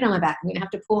heavy weight on my back. I'm going to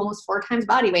have to pull almost 4 times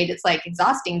body weight. It's like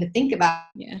exhausting to think about.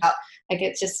 Yeah. Like,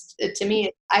 it's just, to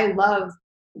me, I love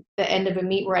the end of a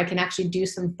meet where I can actually do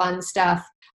some fun stuff.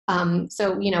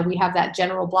 So, we have that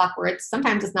general block where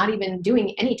sometimes it's not even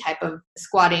doing any type of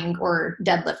squatting or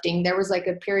deadlifting. There was like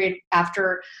a period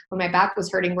after when my back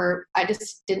was hurting where I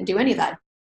just didn't do any of that.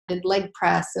 I did leg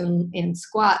press and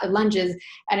squat lunges.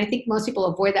 And I think most people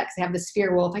avoid that because they have this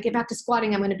fear, well, if I get back to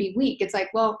squatting, I'm going to be weak. It's like,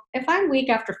 well, if I'm weak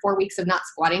after 4 weeks of not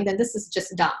squatting, then this is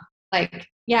just dumb. Like,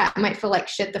 yeah, it might feel like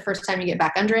shit the first time you get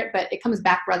back under it, but it comes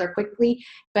back rather quickly.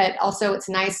 But also it's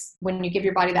nice when you give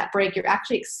your body that break, you're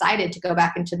actually excited to go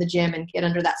back into the gym and get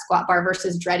under that squat bar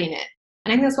versus dreading it.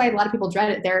 And I think that's why a lot of people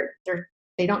dread it.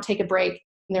 They don't take a break,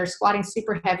 and they're squatting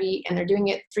super heavy, and they're doing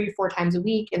it 3-4 times a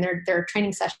week, and their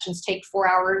training sessions take 4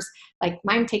 hours. Like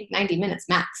mine take 90 minutes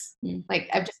max. Like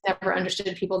I've just never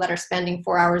understood people that are spending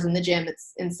 4 hours in the gym.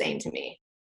 It's insane to me.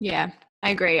 Yeah, I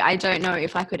agree. I don't know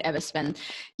if I could ever spend.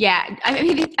 Yeah, I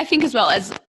mean, I think as well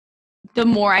as the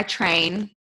more I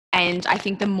train, and I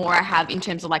think the more I have in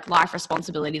terms of like life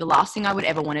responsibility, the last thing I would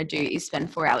ever want to do is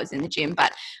spend 4 hours in the gym.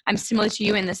 But I'm similar to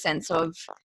you in the sense of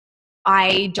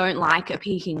I don't like a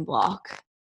peaking block,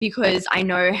 because I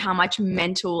know how much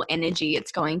mental energy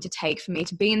it's going to take for me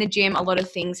to be in the gym. A lot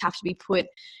of things have to be put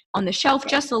on the shelf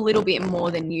just a little bit more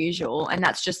than usual. And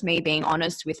that's just me being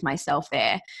honest with myself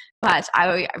there. But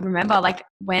I remember like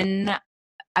when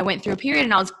I went through a period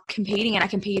and I was competing, and I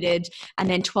competed, and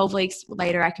then 12 weeks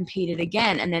later I competed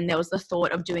again. And then there was the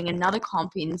thought of doing another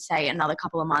comp in, say, another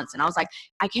couple of months. And I was like,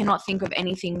 I cannot think of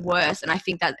anything worse. And I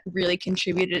think that really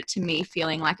contributed to me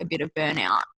feeling like a bit of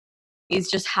burnout, is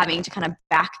just having to kind of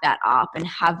back that up and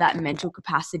have that mental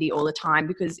capacity all the time,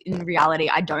 because in reality,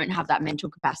 I don't have that mental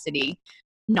capacity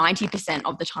 90%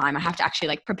 of the time. I have to actually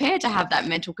like prepare to have that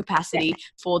mental capacity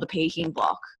for the peaking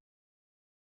block.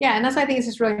 Yeah, and that's why I think it's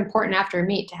just really important after a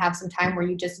meet to have some time where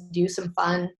you just do some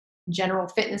fun general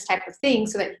fitness type of thing,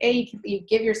 so that you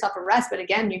give yourself a rest, but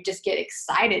again, you just get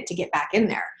excited to get back in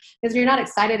there. Because if you're not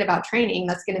excited about training,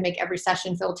 that's going to make every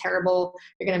session feel terrible.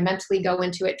 You're going to mentally go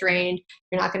into it drained.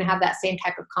 You're not going to have that same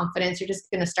type of confidence. You're just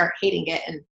going to start hating it.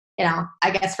 And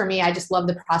I guess for me, I just love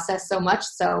the process so much.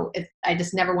 So I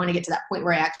just never want to get to that point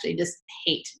where I actually just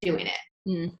hate doing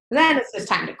it. Then it's just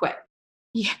time to quit.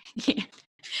 Yeah.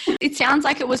 It sounds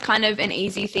like it was kind of an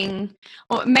easy thing,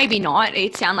 or maybe not.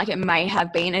 It sounds like it may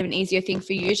have been an easier thing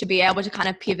for you to be able to kind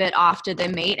of pivot after the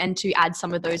meet and to add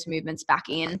some of those movements back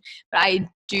in. But I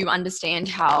do understand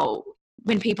how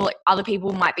when other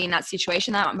people might be in that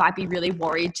situation, that might be really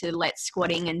worried to let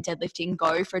squatting and deadlifting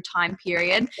go for a time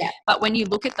period. Yeah. But when you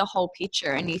look at the whole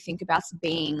picture and you think about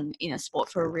being in a sport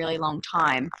for a really long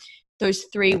time, those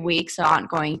 3 weeks aren't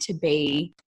going to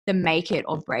be the make it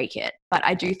or break it. But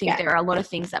I do think there are a lot of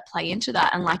things that play into that.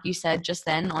 And like you said just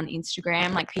then on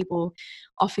Instagram, like people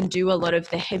often do a lot of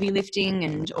the heavy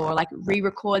lifting or like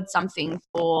re-record something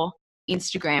for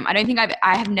Instagram. I don't think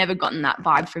I have never gotten that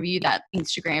vibe from you that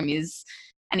Instagram is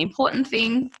an important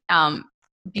thing,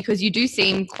 because you do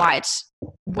seem quite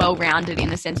well-rounded in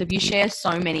the sense of you share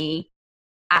so many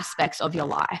aspects of your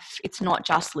life. It's not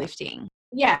just lifting.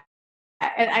 Yeah.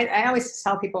 I always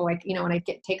tell people, like, when I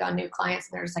take on new clients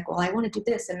and they're just like, well, I want to do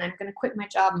this and I'm going to quit my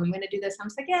job and I'm going to do this. I'm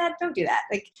just like, yeah, don't do that.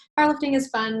 Like, powerlifting is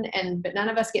fun, but none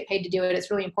of us get paid to do it. It's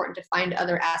really important to find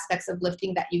other aspects of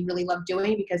lifting that you really love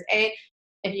doing, because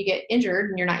if you get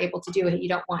injured and you're not able to do it, you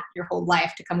don't want your whole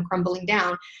life to come crumbling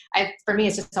down. For me,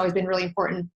 it's just always been really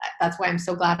important. That's why I'm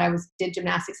so glad I did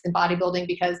gymnastics and bodybuilding,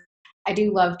 because I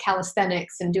do love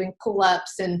calisthenics and doing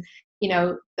pull-ups and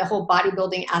the whole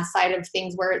bodybuilding side of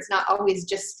things, where it's not always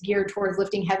just geared towards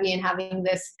lifting heavy and having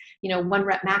this, 1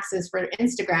 rep maxes for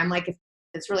Instagram. Like, if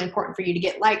it's really important for you to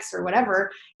get likes or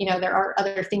whatever, there are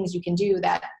other things you can do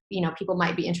that, people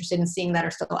might be interested in seeing that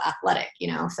are still athletic,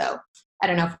 So I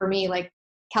don't know, for me, like,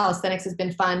 calisthenics has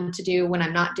been fun to do when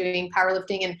I'm not doing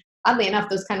powerlifting. And oddly enough,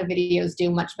 those kind of videos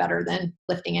do much better than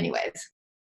lifting anyways.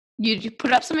 You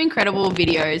put up some incredible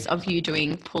videos of you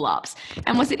doing pull-ups.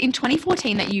 And was it in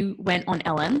 2014 that you went on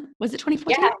Ellen? Was it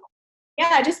 2014? Yeah,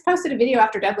 I just posted a video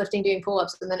after deadlifting doing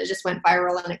pull-ups, and then it just went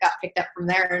viral and it got picked up from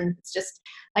there. And it's just,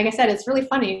 like I said, it's really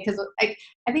funny because I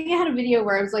think I had a video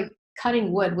where I was like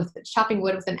chopping wood with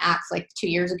an axe like 2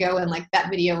 years ago. And like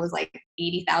that video was like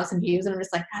 80,000 views. And I'm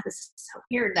just like, this is so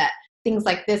weird that things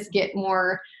like this get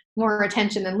more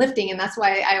attention than lifting. And that's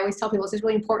why I always tell people it's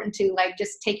really important to like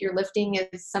just take your lifting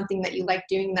as something that you like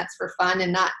doing that's for fun,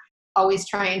 and not always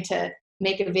trying to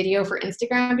make a video for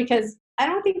Instagram, because I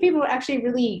don't think people actually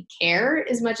really care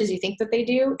as much as you think that they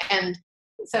do. And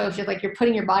so if you're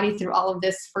putting your body through all of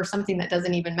this for something that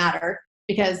doesn't even matter,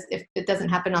 because if it doesn't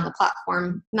happen on the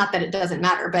platform, not that it doesn't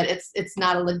matter, but it's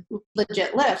not a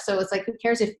legit lift. So it's like, who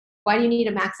cares why do you need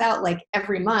to max out like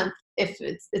every month if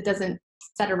it doesn't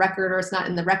set a record or it's not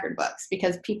in the record books?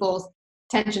 Because people's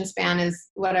attention span is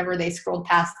whatever they scrolled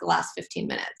past the last 15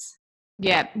 minutes.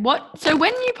 Yeah. So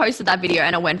when you posted that video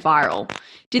and it went viral,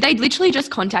 did they literally just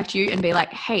contact you and be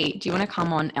like, hey, do you want to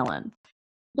come on Ellen?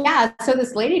 Yeah. So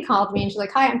this lady called me and she's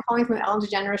like, hi, I'm calling from the Ellen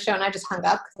DeGeneres show. And I just hung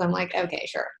up because I'm like, okay,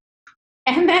 sure.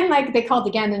 And then like they called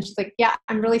again and she's like, yeah,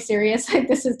 I'm really serious. Like,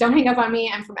 don't hang up on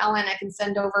me. I'm from Ellen. I can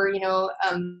send over,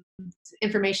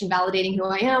 information validating who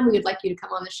I am. We would like you to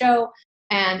come on the show.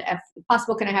 And if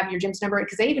possible, can I have your gym's number?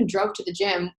 Because I even drove to the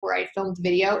gym where I filmed the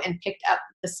video and picked up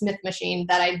the Smith machine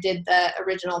that I did the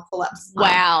original pull-ups on.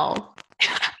 Wow.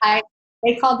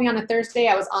 They called me on a Thursday.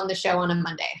 I was on the show on a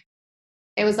Monday.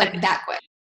 It was like that quick.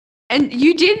 And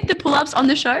you did the pull-ups on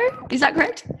the show? Is that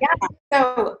correct? Yeah.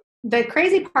 So the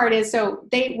crazy part is,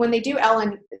 when they do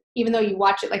Ellen, even though you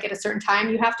watch it like at a certain time,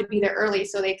 you have to be there early.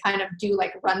 So they kind of do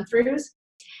like run-throughs.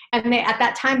 And at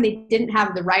that time, they didn't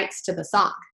have the rights to the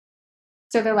song.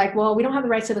 So they're like, well, we don't have the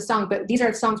rights to the song, but these are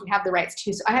the songs we have the rights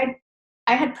to. So I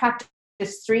had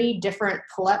practiced 3 different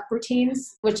pull-up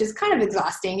routines, which is kind of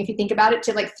exhausting if you think about it,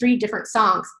 to like 3 different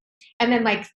songs. And then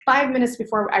like 5 minutes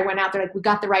before I went out, they're like, we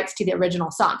got the rights to the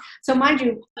original song. So mind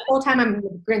you, the whole time I'm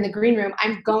in the green room,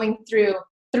 I'm going through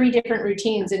 3 different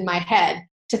routines in my head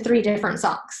to 3 different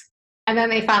songs. And then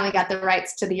they finally got the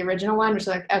rights to the original one, which is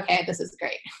like, okay, this is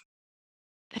great.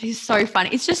 That is so funny.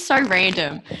 It's just so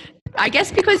random. I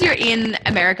guess because you're in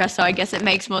America, so I guess it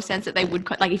makes more sense that they would,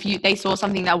 like, if they saw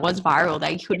something that was viral,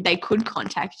 they could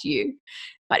contact you.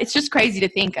 But it's just crazy to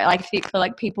think, like,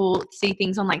 like people see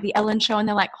things on like the Ellen show and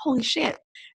they're like, holy shit.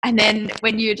 And then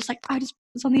when you're just like, I just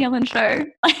was on the Ellen show,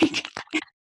 like.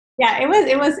 Yeah,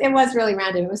 it was really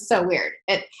random. It was so weird.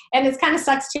 And it kind of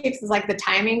sucks too, because like the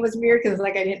timing was weird, because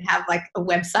like I didn't have like a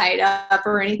website up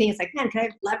or anything. It's like, man, can I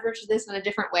leverage this in a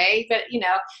different way? But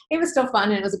it was still fun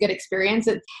and it was a good experience.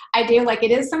 It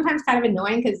is sometimes kind of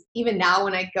annoying, because even now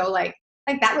when I go like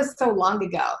that was so long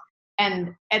ago,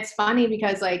 and it's funny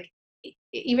because like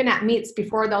even at meets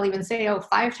before, they'll even say, oh,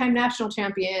 5-time national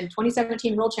champion,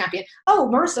 2017 world champion. Oh,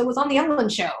 Marissa was on the Ellen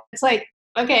show. It's like,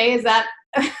 okay, is that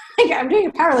I'm doing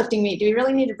a powerlifting meet. Do we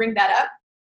really need to bring that up?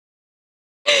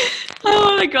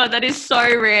 Oh my God, that is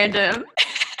so random.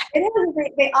 It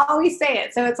is. They always say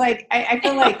it. So it's like, I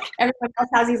feel like everyone else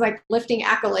has these like lifting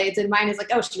accolades, and mine is like,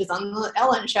 oh, she was on the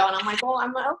Ellen show. And I'm like, well,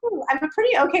 I'm a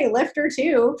pretty okay lifter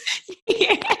too.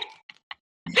 Yeah.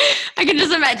 I can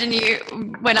just imagine you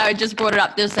when I just brought it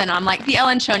up just then. I'm like, the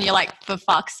Ellen show, and you're like, for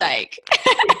fuck's sake.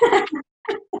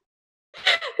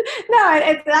 No,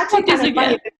 it's actually kind of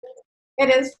funny. It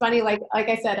is funny. Like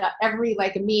I said, every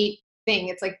like meet thing,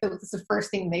 it's like it's the first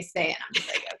thing they say, and I'm just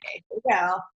like, okay,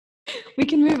 well, we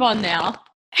can move on now.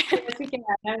 Yes, we can.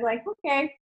 And I'm like,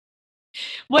 okay.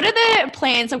 What are the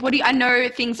plans? Like, I know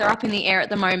things are up in the air at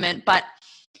the moment, but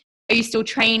are you still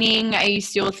training? Are you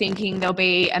still thinking there'll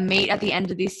be a meet at the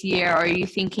end of this year, or are you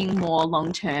thinking more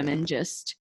long term and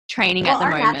just training at the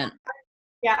moment?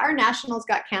 Our nationals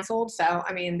got canceled. So,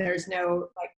 I mean, there's no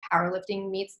like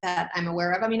powerlifting meets that I'm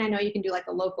aware of. I mean, I know you can do like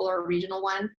a local or a regional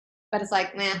one, but it's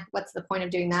like, what's the point of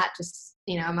doing that? Just,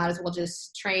 I might as well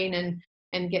just train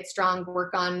and get strong,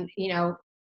 work on,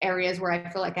 areas where I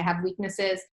feel like I have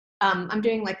weaknesses. I'm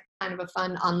doing like kind of a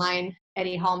fun online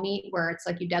Eddie Hall meet where it's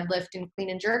like you deadlift and clean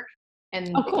and jerk,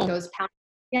 and cool. It goes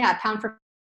pound for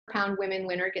pound, women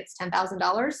winner gets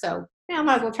 $10,000. So, I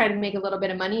might as well try to make a little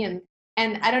bit of money.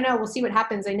 And I don't know, we'll see what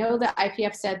happens. I know that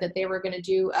IPF said that they were going to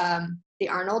do the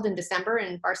Arnold in December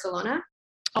in Barcelona.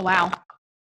 Oh, wow.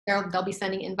 They'll be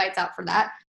sending invites out for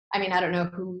that. I mean, I don't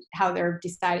know how they're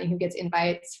deciding who gets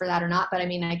invites for that or not. But I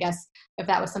mean, I guess if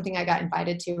that was something I got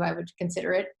invited to, I would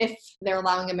consider it if they're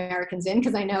allowing Americans in.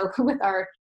 Because I know with our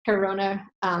corona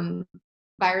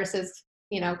viruses,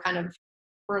 kind of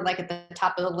we're like at the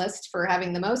top of the list for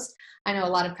having the most. I know a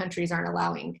lot of countries aren't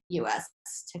allowing US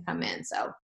to come in.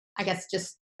 So I guess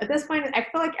just at this point, I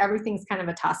feel like everything's kind of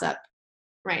a toss up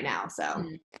right now. So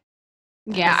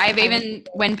yeah, I've even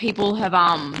when people have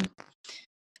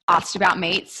asked about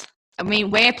meets, I mean,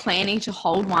 we're planning to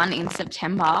hold one in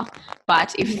September,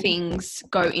 but if things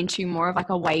go into more of like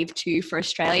a wave 2 for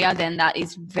Australia, then that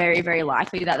is very, very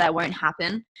likely that won't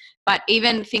happen. But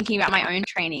even thinking about my own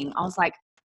training, I was like,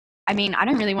 I mean, I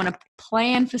don't really want to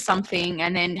plan for something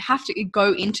and then have to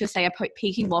go into, say, a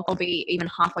peaking block or be even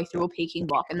halfway through a peaking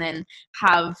block and then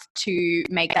have to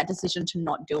make that decision to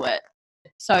not do it.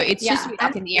 So it's just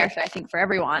up in the air, I think, for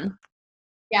everyone.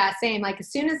 Yeah, same. Like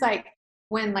as soon as like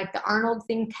when like the Arnold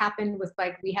thing happened with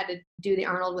like we had to do the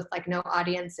Arnold with like no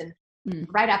audience, and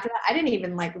right after that, I didn't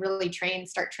even like really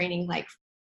start training like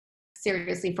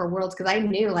seriously for Worlds, because I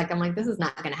knew like I'm like, this is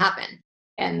not going to happen.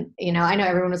 And, I know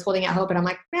everyone was holding out hope, and I'm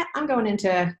like, I'm going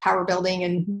into power building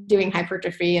and doing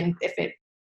hypertrophy. And if it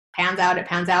pans out, it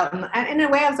pans out. And in a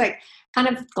way, I was like, kind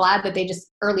of glad that they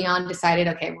just early on decided,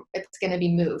 okay, it's going to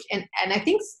be moved. And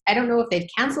I don't know if they've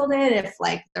canceled it, if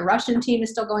like the Russian team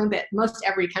is still going, but most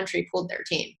every country pulled their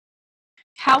team.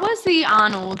 How was the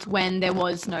Arnold when there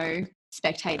was no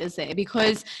spectators there,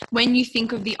 because when you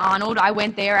think of the Arnold, I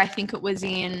went there, I think it was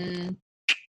in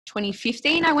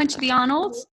 2015 I went to the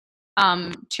Arnold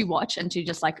to watch and to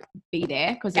just like be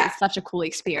there, because it's such a cool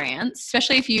experience,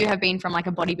 especially if you have been from like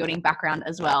a bodybuilding background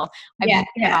as well. I've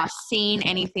never seen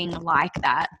anything like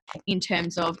that in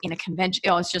terms of in a convention.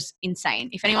 Oh, it's just insane.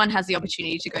 If anyone has the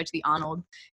opportunity to go to the Arnold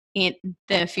in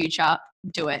the future,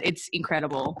 do it. It's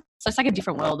incredible. So it's like a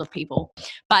different world of people.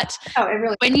 But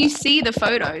when you see the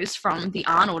photos from the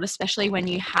Arnold, especially when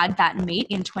you had that meet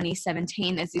in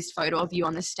 2017, there's this photo of you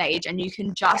on the stage and you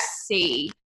can just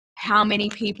see how many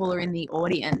people are in the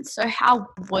audience. So how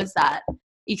was that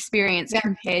experience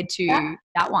compared to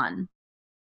that one?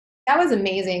 That was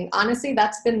amazing. Honestly,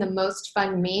 that's been the most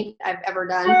fun meet I've ever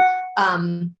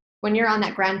done. When you're on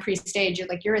that Grand Prix stage,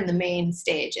 you're in the main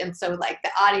stage. And so like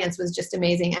the audience was just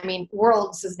amazing. I mean,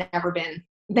 Worlds has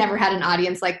never had an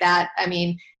audience like that. I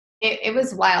mean, it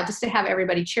was wild just to have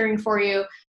everybody cheering for you.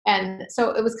 And so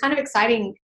it was kind of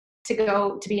exciting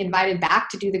to be invited back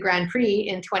to do the Grand Prix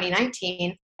in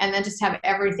 2019. And then just have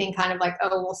everything kind of like,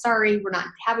 oh, well, sorry, we're not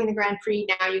having the Grand Prix.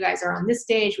 Now you guys are on this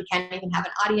stage. We can't even have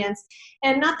an audience.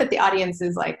 And not that the audience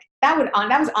is like, that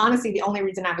was honestly the only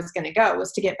reason I was going to go,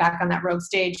 was to get back on that road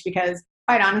stage, because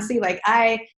quite honestly, like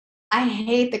I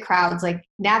hate the crowds. Like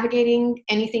navigating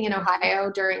anything in Ohio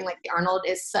during like the Arnold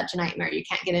is such a nightmare. You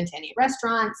can't get into any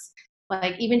restaurants.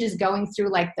 Like even just going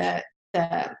through like the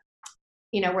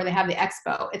where they have the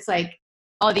expo, it's like,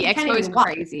 oh, the expo is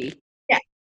crazy.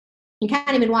 You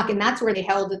can't even walk, and that's where they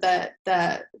held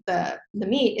the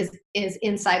meet is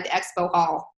inside the expo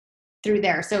hall through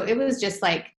there. So it was just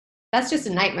like, that's just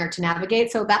a nightmare to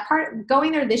navigate. So that part,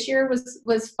 going there this year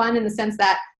was fun in the sense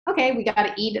that, okay, we got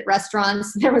to eat at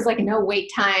restaurants. There was like no wait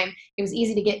time. It was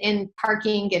easy to get in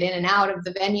parking, get in and out of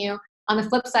the venue. On the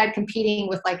flip side, competing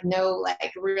with like no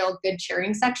like real good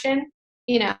cheering section,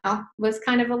 was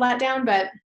kind of a letdown, but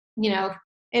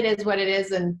it is what it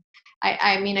is. And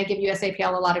I mean, I give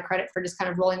USAPL a lot of credit for just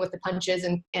kind of rolling with the punches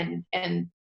and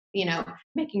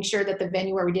making sure that the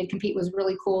venue where we did compete was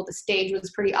really cool. The stage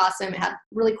was pretty awesome. It had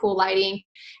really cool lighting.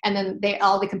 And then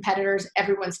all the competitors,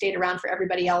 everyone stayed around for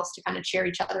everybody else to kind of cheer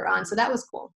each other on. So that was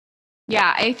cool.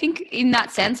 Yeah, I think in that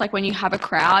sense, like when you have a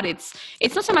crowd, it's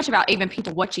not so much about even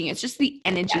people watching. It's just the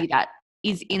energy that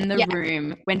is in the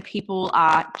room when people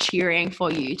are cheering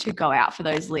for you to go out for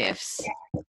those lifts.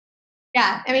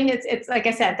 Yeah, I mean, it's like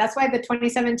I said, that's why the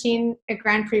 2017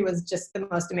 Grand Prix was just the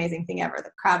most amazing thing ever.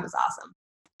 The crowd was awesome.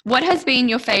 What has been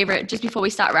your favorite, just before we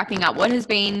start wrapping up, what has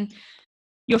been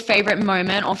your favorite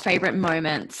moment or favorite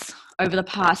moments over the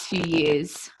past few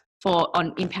years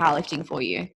in powerlifting for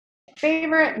you?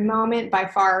 Favorite moment by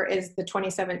far is the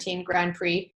 2017 Grand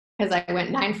Prix, because I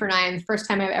went 9 for 9. The first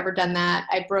time I've ever done that.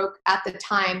 I broke, at the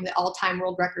time, the all-time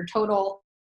world record total.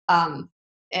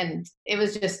 And it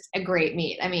was just a great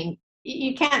meet. I mean,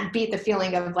 you can't beat the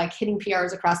feeling of like hitting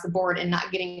PRs across the board and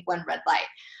not getting one red light.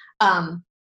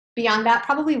 Beyond that,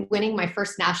 probably winning my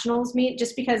first nationals meet,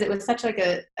 just because it was such like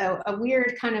a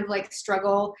weird kind of like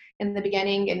struggle in the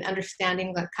beginning and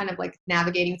understanding the kind of like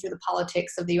navigating through the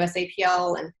politics of the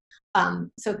USAPL.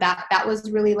 And so that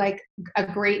was really like a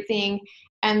great thing.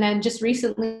 And then just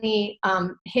recently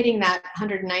hitting that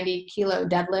 190 kilo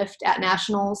deadlift at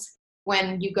nationals,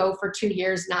 when you go for 2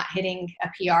 years not hitting a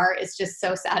PR, it's just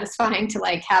so satisfying to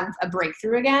like have a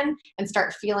breakthrough again and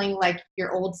start feeling like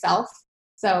your old self.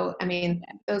 So, I mean,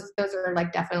 those are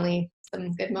like definitely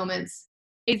some good moments.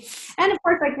 And of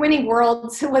course, like winning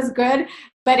Worlds was good,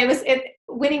 but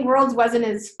winning Worlds wasn't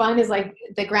as fun as like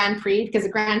the Grand Prix, because the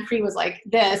Grand Prix was like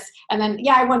this. And then,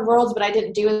 I won Worlds, but I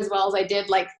didn't do as well as I did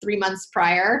like 3 months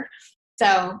prior.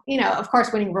 So, of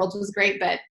course, winning Worlds was great,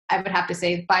 but I would have to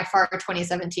say by far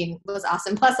 2017 was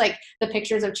awesome. Plus, like the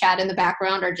pictures of Chad in the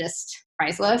background are just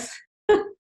priceless.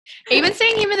 Even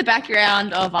seeing him in the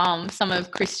background of some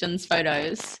of Christian's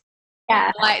photos.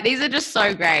 Yeah. Like these are just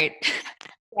so great.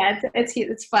 Yeah,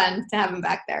 it's fun to have him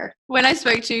back there. When I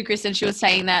spoke to Kristen, she was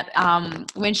saying that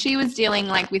when she was dealing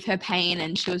like with her pain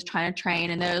and she was trying to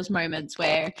train, and there was moments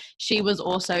where she was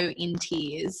also in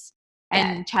tears,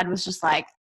 and Chad was just like,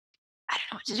 I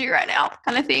don't know what to do right now,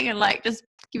 kind of thing, and like just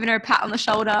giving her a pat on the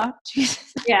shoulder.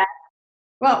 Yeah.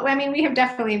 Well, I mean, we have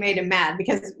definitely made him mad,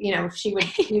 because, she would,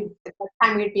 the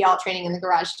time we'd be all training in the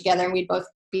garage together and we'd both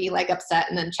be like upset,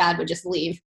 and then Chad would just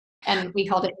leave. And we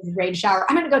called it his rage shower.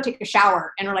 I'm going to go take a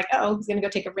shower. And we're like, oh, he's going to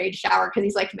go take a rage shower because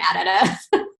he's like mad at us.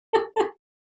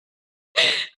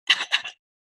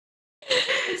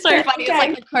 It's so funny. It's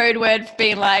like a code word for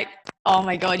being like, oh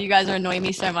my God, you guys are annoying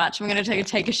me so much. I'm going to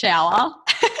take a shower.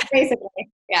 Basically.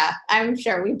 Yeah, I'm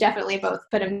sure we've definitely both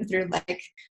put him through like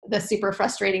the super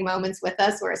frustrating moments with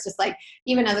us where it's just like,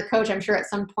 even as a coach, I'm sure at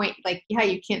some point, like, yeah,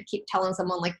 you can't keep telling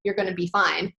someone like you're going to be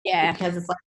fine. Yeah. Because it's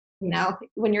like,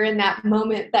 when you're in that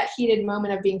moment, that heated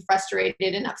moment of being frustrated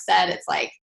and upset, it's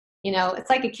like, it's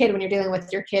like a kid when you're dealing with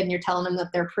your kid and you're telling them that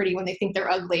they're pretty when they think they're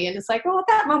ugly. And it's like, well, at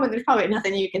that moment, there's probably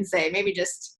nothing you can say. Maybe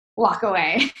just walk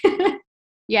away.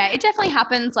 Yeah, it definitely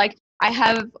happens. Like I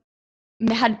have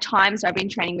had times where I've been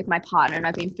training with my partner and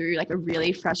I've been through like a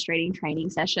really frustrating training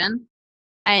session.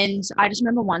 And I just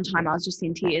remember one time I was just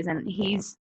in tears and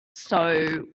he's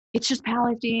so, it's just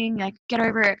powerlifting, like get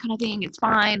over it kind of thing. It's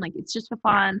fine. Like it's just for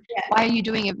fun. Yeah. Why are you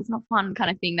doing it if it's not fun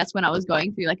kind of thing? That's when I was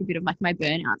going through like a bit of like my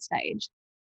burnout stage.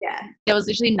 Yeah. There was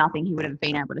literally nothing he would have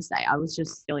been able to say. I was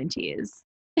just still in tears.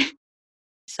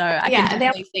 So I can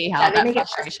definitely see how that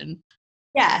frustration.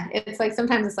 Yeah, it's like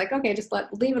sometimes it's like, okay, just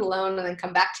leave it alone and then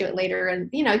come back to it later.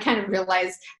 And, kind of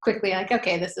realize quickly like,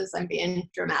 okay, I'm being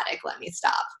dramatic. Let me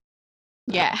stop.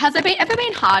 Yeah. Has it ever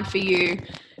been hard for you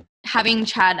having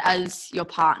Chad as your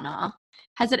partner?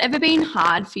 Has it ever been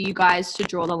hard for you guys to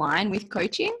draw the line with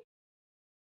coaching?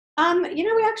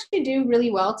 We actually do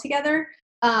really well together.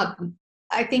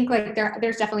 I think like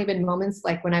there's definitely been moments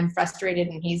like when I'm frustrated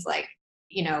and he's like,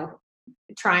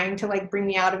 trying to like bring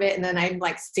me out of it, and then I'm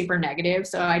like super negative,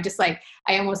 so I just like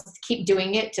I almost keep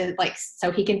doing it to like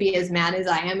so he can be as mad as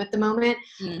I am at the moment.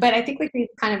 But I think like we've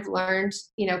kind of learned,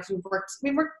 because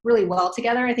we've worked really well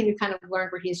together. I think we've kind of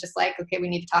learned where he's just like, okay, we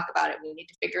need to talk about it, we need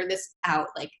to figure this out,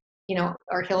 like,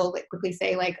 or he'll like quickly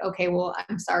say like, okay, well,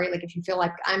 I'm sorry, like if you feel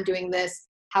like I'm doing this,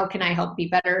 how can I help be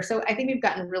better? So I think we've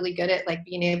gotten really good at like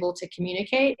being able to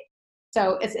communicate.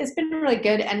 So it's been really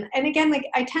good. And again, like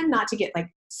I tend not to get like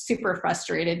super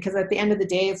frustrated, because at the end of the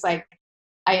day, it's like,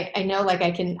 I know like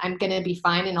I'm going to be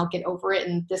fine and I'll get over it.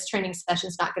 And this training session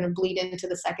is not going to bleed into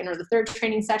the second or the third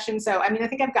training session. So, I mean, I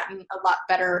think I've gotten a lot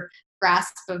better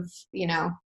grasp of,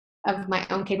 of my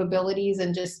own capabilities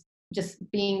and just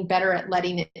being better at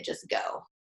letting it just go.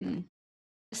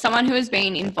 Someone who has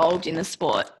been involved in the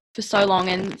sport for so long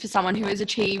and for someone who has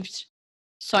achieved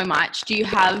so much, do you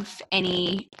have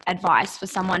any advice for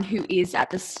someone who is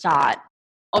at the start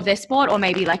of their sport or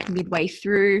maybe like midway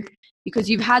through, because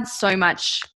you've had so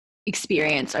much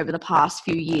experience over the past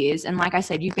few years, and like I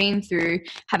said, you've been through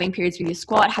having periods with your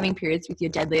squat, having periods with your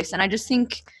deadlifts, and I just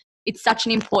think it's such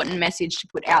an important message to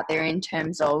put out there in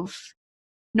terms of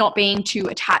not being too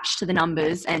attached to the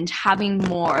numbers and having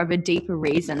more of a deeper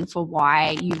reason for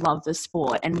why you love the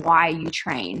sport and why you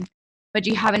train. But do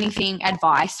you have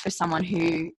advice for someone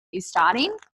who is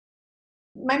starting?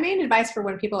 My main advice for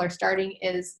when people are starting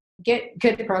is get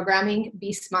good programming,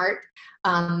 be smart.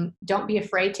 Don't be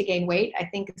afraid to gain weight. I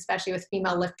think especially with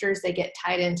female lifters, they get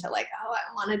tied into like, oh,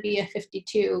 I want to be a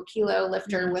 52 kilo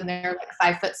lifter when they're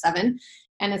like 5'7".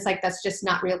 And it's like, that's just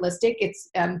not realistic. It's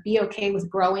be okay with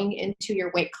growing into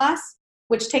your weight class,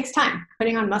 which takes time.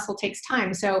 Putting on muscle takes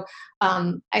time. So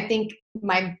I think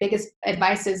my biggest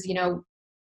advice is,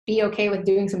 be okay with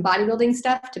doing some bodybuilding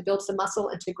stuff to build some muscle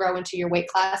and to grow into your weight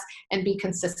class, and be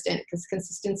consistent, because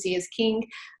consistency is king.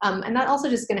 And that also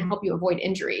just going to help you avoid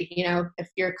injury. If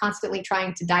you're constantly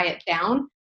trying to diet down,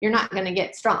 you're not going to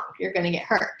get strong. You're going to get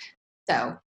hurt.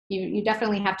 So you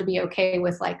definitely have to be okay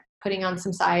with like putting on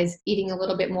some size, eating a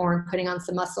little bit more, and putting on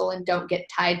some muscle, and don't get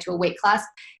tied to a weight class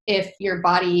if your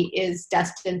body is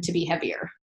destined to be heavier.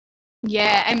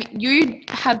 Yeah, I mean, you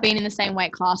have been in the same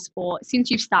weight class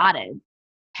since you've started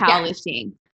powerlifting.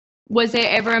 Yeah. Was there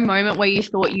ever a moment where you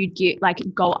thought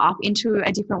you'd go up into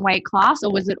a different weight class,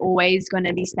 or was it always going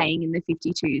to be staying in the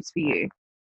 52s for you?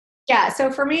 Yeah, so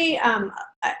for me,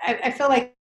 I feel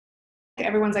like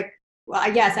everyone's like, well,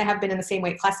 yes, I have been in the same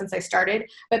weight class since I started,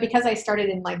 but because I started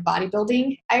in like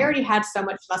bodybuilding, I already had so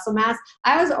much muscle mass.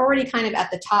 I was already kind of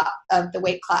at the top of the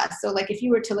weight class. So like if you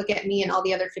were to look at me and all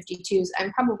the other 52s,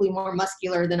 I'm probably more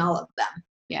muscular than all of them.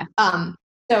 Yeah.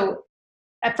 So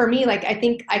for me, like I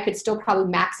think I could still probably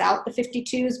max out the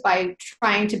 52s by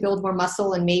trying to build more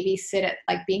muscle and maybe sit at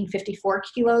like being 54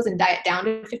 kilos and diet down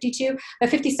to 52. But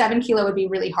 57 kilo would be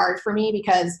really hard for me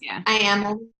because I am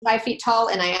only 5 feet tall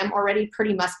and I am already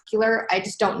pretty muscular. I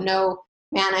just don't know,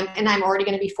 man, I'm already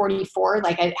going to be 44.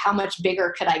 Like how much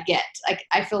bigger could I get? Like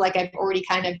I feel like I've already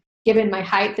kind of given my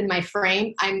height and my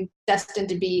frame, I'm destined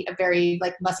to be a very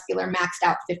like muscular maxed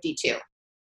out 52.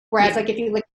 Whereas like if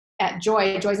you look at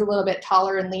Joy's a little bit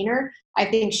taller and leaner. I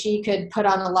think she could put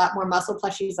on a lot more muscle.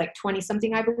 Plus she's like 20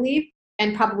 something, I believe,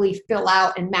 and probably fill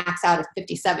out and max out a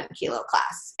 57 kilo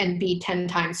class and be 10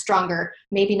 times stronger.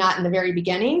 Maybe not in the very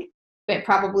beginning, but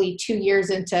probably 2 years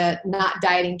into not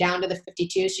dieting down to the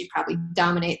 52s, she'd probably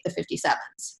dominate the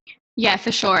 57s. Yeah,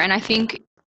 for sure. And I think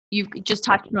you've just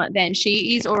touched on it then,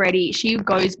 she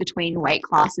goes between weight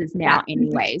classes now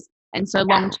anyways. And so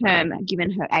long term, given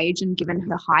her age and given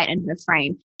her height and her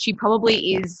frame, she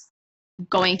probably is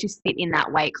going to sit in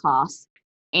that weight class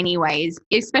anyways,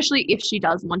 especially if she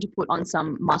does want to put on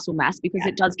some muscle mass, because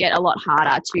it does get a lot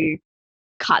harder to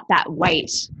cut that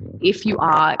weight if you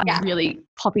are really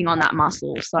popping on that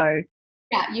muscle. So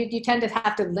you tend to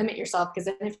have to limit yourself, because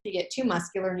then if you get too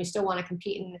muscular and you still want to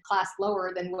compete in a class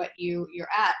lower than what you're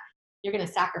at, you're going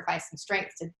to sacrifice some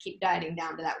strength to keep dieting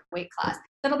down to that weight class.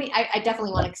 That'll be, I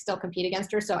definitely want to still compete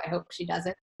against her, so I hope she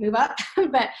doesn't move up.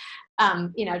 But,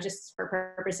 just for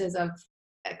purposes of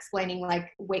explaining like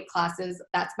weight classes,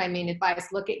 that's my main advice.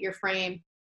 Look at your frame,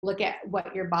 look at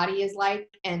what your body is like,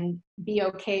 and be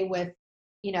okay with,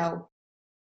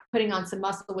 putting on some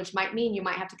muscle, which might mean you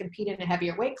might have to compete in a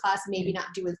heavier weight class, maybe not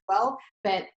do as well.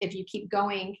 But if you keep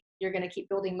going, you're going to keep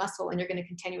building muscle and you're going to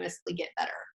continuously get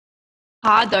better.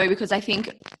 Hard though, because I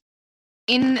think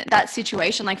in that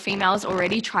situation, like, females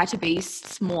already try to be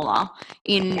smaller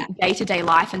in day-to-day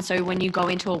life. And so when you go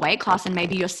into a weight class and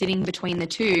maybe you're sitting between the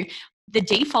two, the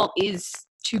default is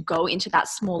to go into that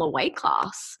smaller weight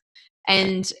class.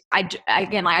 And I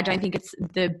don't think it's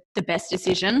the best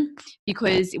decision,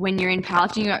 because when you're in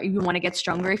powerlifting, you want to get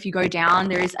stronger. If you go down,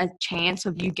 there is a chance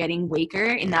of you getting weaker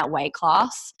in that weight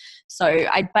class. So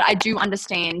I do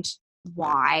understand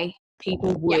why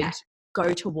people would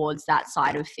go towards that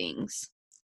side of things.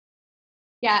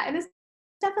 Yeah, and it's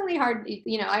definitely hard.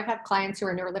 I've had clients who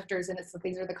are neurolifters, and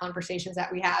these are the conversations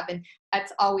that we have, and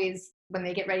that's always when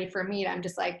they get ready for a meet. I'm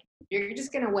just like, you're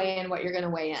just going to weigh in what you're going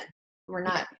to weigh in. We're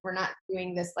not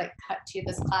doing this like cut to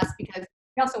this class, because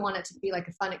we also want it to be like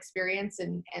a fun experience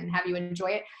and have you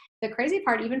enjoy it. The crazy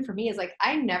part, even for me, is like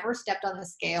I never stepped on the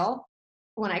scale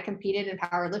when I competed in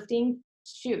powerlifting,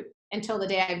 until the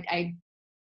day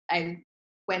I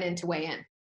went in to weigh in.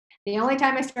 The only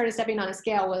time I started stepping on a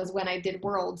scale was when I did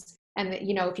Worlds, and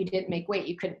if you didn't make weight,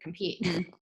 you couldn't compete.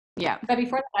 Yeah. But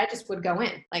before that, I just would go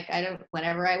in. Like,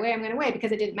 whatever I weigh, I'm going to weigh,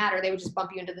 because it didn't matter. They would just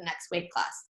bump you into the next weight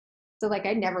class. So like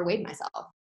I never weighed myself.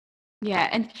 Yeah.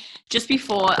 And just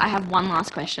before, I have one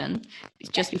last question,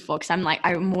 because I'm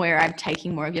aware I'm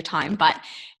taking more of your time. But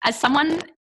as someone,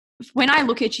 when I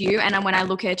look at you and when I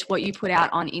look at what you put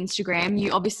out on Instagram,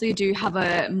 you obviously do have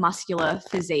a muscular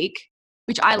physique,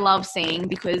 which I love seeing,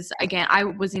 because again, I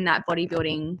was in that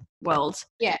bodybuilding world.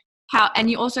 Yeah. And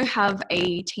you also have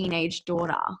a teenage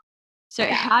daughter. So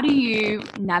how do you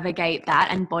navigate that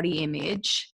and body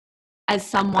image as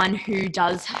someone who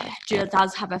does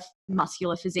have a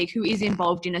muscular physique, who is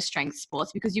involved in a strength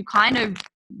sports, because you kind of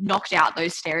knocked out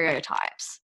those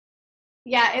stereotypes?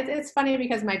 Yeah, it's funny,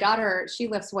 because my daughter, she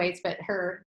lifts weights, but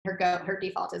her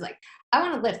default is like, I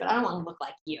want to lift, but I don't want to look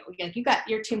like you. Like,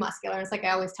 you're too muscular. And it's like, I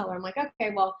always tell her, I'm like,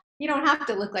 okay, well, you don't have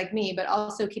to look like me, but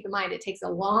also keep in mind, it takes a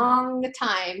long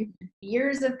time,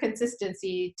 years of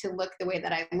consistency to look the way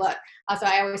that I look. So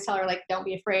I always tell her, like, don't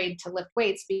be afraid to lift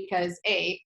weights, because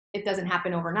A, it doesn't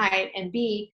happen overnight, and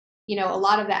B, a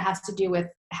lot of that has to do with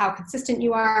how consistent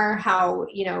you are, how,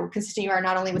 consistent you are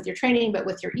not only with your training, but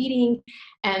with your eating.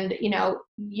 And,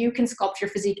 you can sculpt your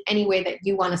physique any way that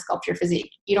you want to sculpt your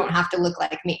physique. You don't have to look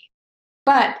like me.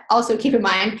 But also keep in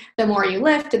mind, the more you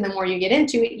lift and the more you get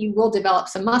into it, you will develop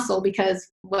some muscle, because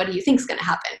what do you think is going to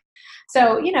happen?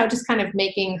 So, just kind of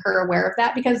making her aware of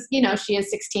that, because, she is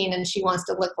 16 and she wants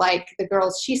to look like the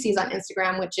girls she sees on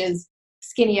Instagram, which is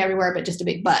skinny everywhere, but just a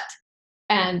big butt.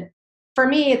 And for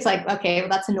me, it's like, okay, well,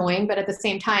 that's annoying. But at the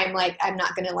same time, like, I'm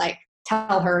not going to like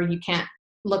tell her you can't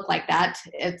look like that.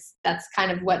 That's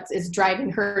kind of what is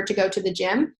driving her to go to the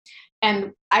gym.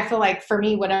 And I feel like for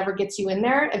me, whatever gets you in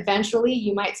there, eventually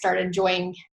you might start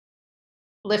enjoying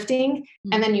lifting,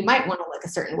 and then you might want to look a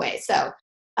certain way. So,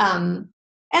 and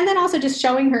then also just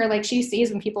showing her, like, she sees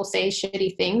when people say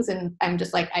shitty things, and I'm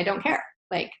just like, I don't care.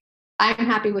 Like, I'm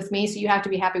happy with me, so you have to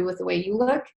be happy with the way you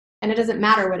look. And it doesn't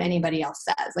matter what anybody else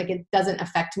says. Like, it doesn't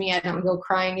affect me. I don't go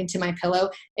crying into my pillow.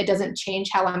 It doesn't change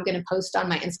how I'm going to post on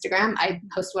my Instagram. I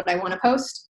post what I want to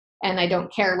post, and I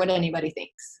don't care what anybody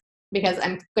thinks, because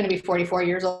I'm going to be 44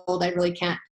 years old. I really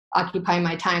can't occupy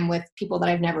my time with people that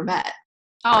I've never met.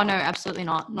 Oh, no, absolutely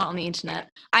not. Not on the internet.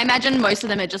 I imagine most of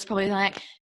them are just probably like,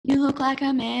 you look like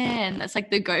a man. That's like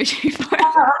the go-to for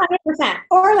it. 100%.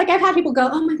 Or like, I've had people go,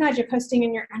 oh my God, you're posting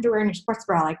in your underwear and your sports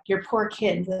bra, like, your poor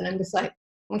kids. And I'm just like,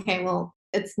 okay, well,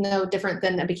 it's no different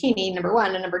than a bikini, number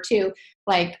one. And number two,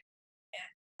 like,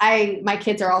 my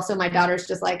kids are also, my daughter's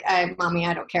just like, mommy,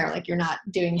 I don't care. Like, you're not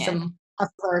doing some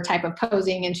hustler type of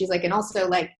posing. And she's like, and also,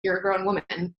 like, you're a grown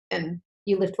woman and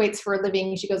you lift weights for a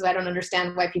living. She goes, I don't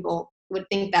understand why people would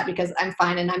think that, because I'm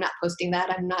fine and I'm not posting that.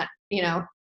 I'm not,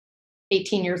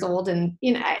 18 years old. And,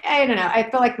 I don't know. I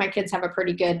feel like my kids have a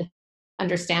pretty good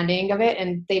understanding of it,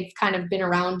 and they've kind of been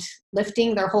around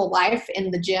lifting their whole life in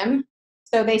the gym.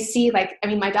 So they see, like, I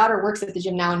mean, my daughter works at the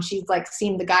gym now, and she's like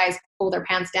seen the guys pull their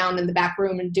pants down in the back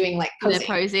room and doing like posing. They're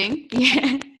posing.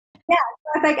 Yeah.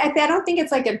 Yeah. Like, I don't think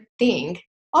it's like a thing.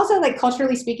 Also, like,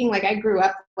 culturally speaking, like, I grew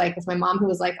up like with my mom who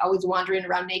was like always wandering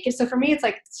around naked. So for me, it's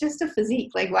like, it's just a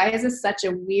physique. Like, why is this such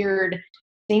a weird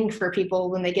thing for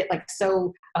people when they get like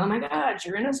so, oh my God,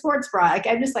 you're in a sports bra? Like,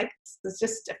 I'm just like, it's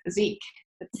just a physique.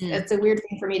 It's a weird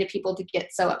thing for me to people to get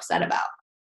so upset about.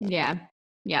 Yeah.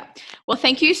 Yeah. Well,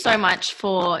 thank you so much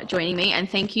for joining me, and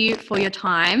thank you for your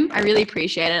time. I really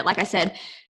appreciate it. Like I said,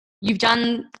 you've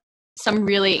done some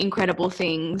really incredible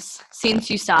things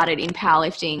since you started in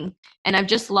powerlifting, and I've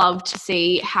just loved to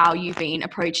see how you've been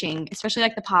approaching, especially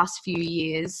like the past few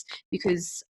years,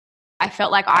 because I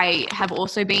felt like I have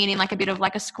also been in like a bit of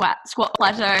like a squat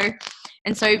plateau.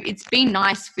 And so it's been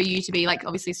nice for you to be like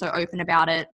obviously so open about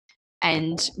it,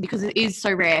 and because it is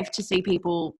so rare to see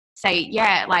people say,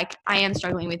 yeah, like I am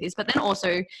struggling with this, but then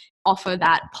also offer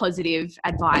that positive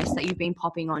advice that you've been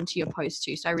popping onto your post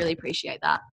too. So I really appreciate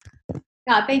that.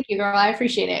 No, thank you, girl. I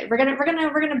appreciate it. We're gonna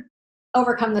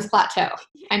overcome this plateau.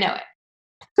 I know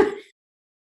it.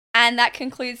 And that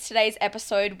concludes today's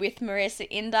episode with Marissa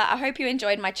Inder. I hope you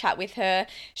enjoyed my chat with her.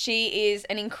 She is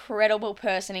an incredible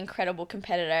person, incredible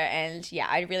competitor, and yeah,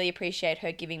 I really appreciate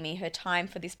her giving me her time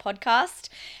for this podcast.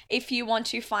 If you want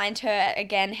to find her,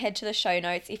 again, head to the show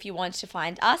notes. If you want to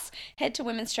find us, head to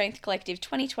Women's Strength Collective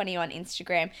 2020 on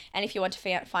Instagram. And if you want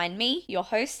to find me, your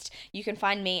host, you can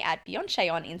find me at Beyonce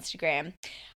on Instagram.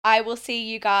 I will see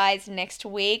you guys next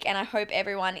week, and I hope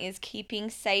everyone is keeping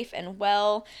safe and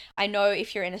well. I know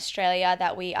if you're in Australia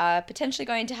that we are potentially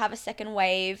going to have a second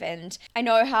wave, and I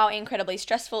know how incredibly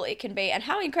stressful it can be and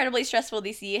how incredibly stressful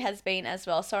this year has been as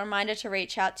well. So a reminder to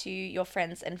reach out to your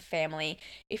friends and family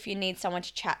if you need someone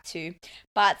to chat to.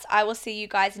 But I will see you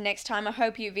guys next time. I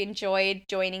hope you've enjoyed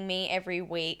joining me every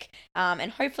week, and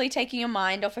hopefully taking your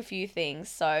mind off a few things.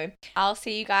 So I'll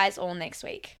see you guys all next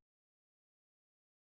week.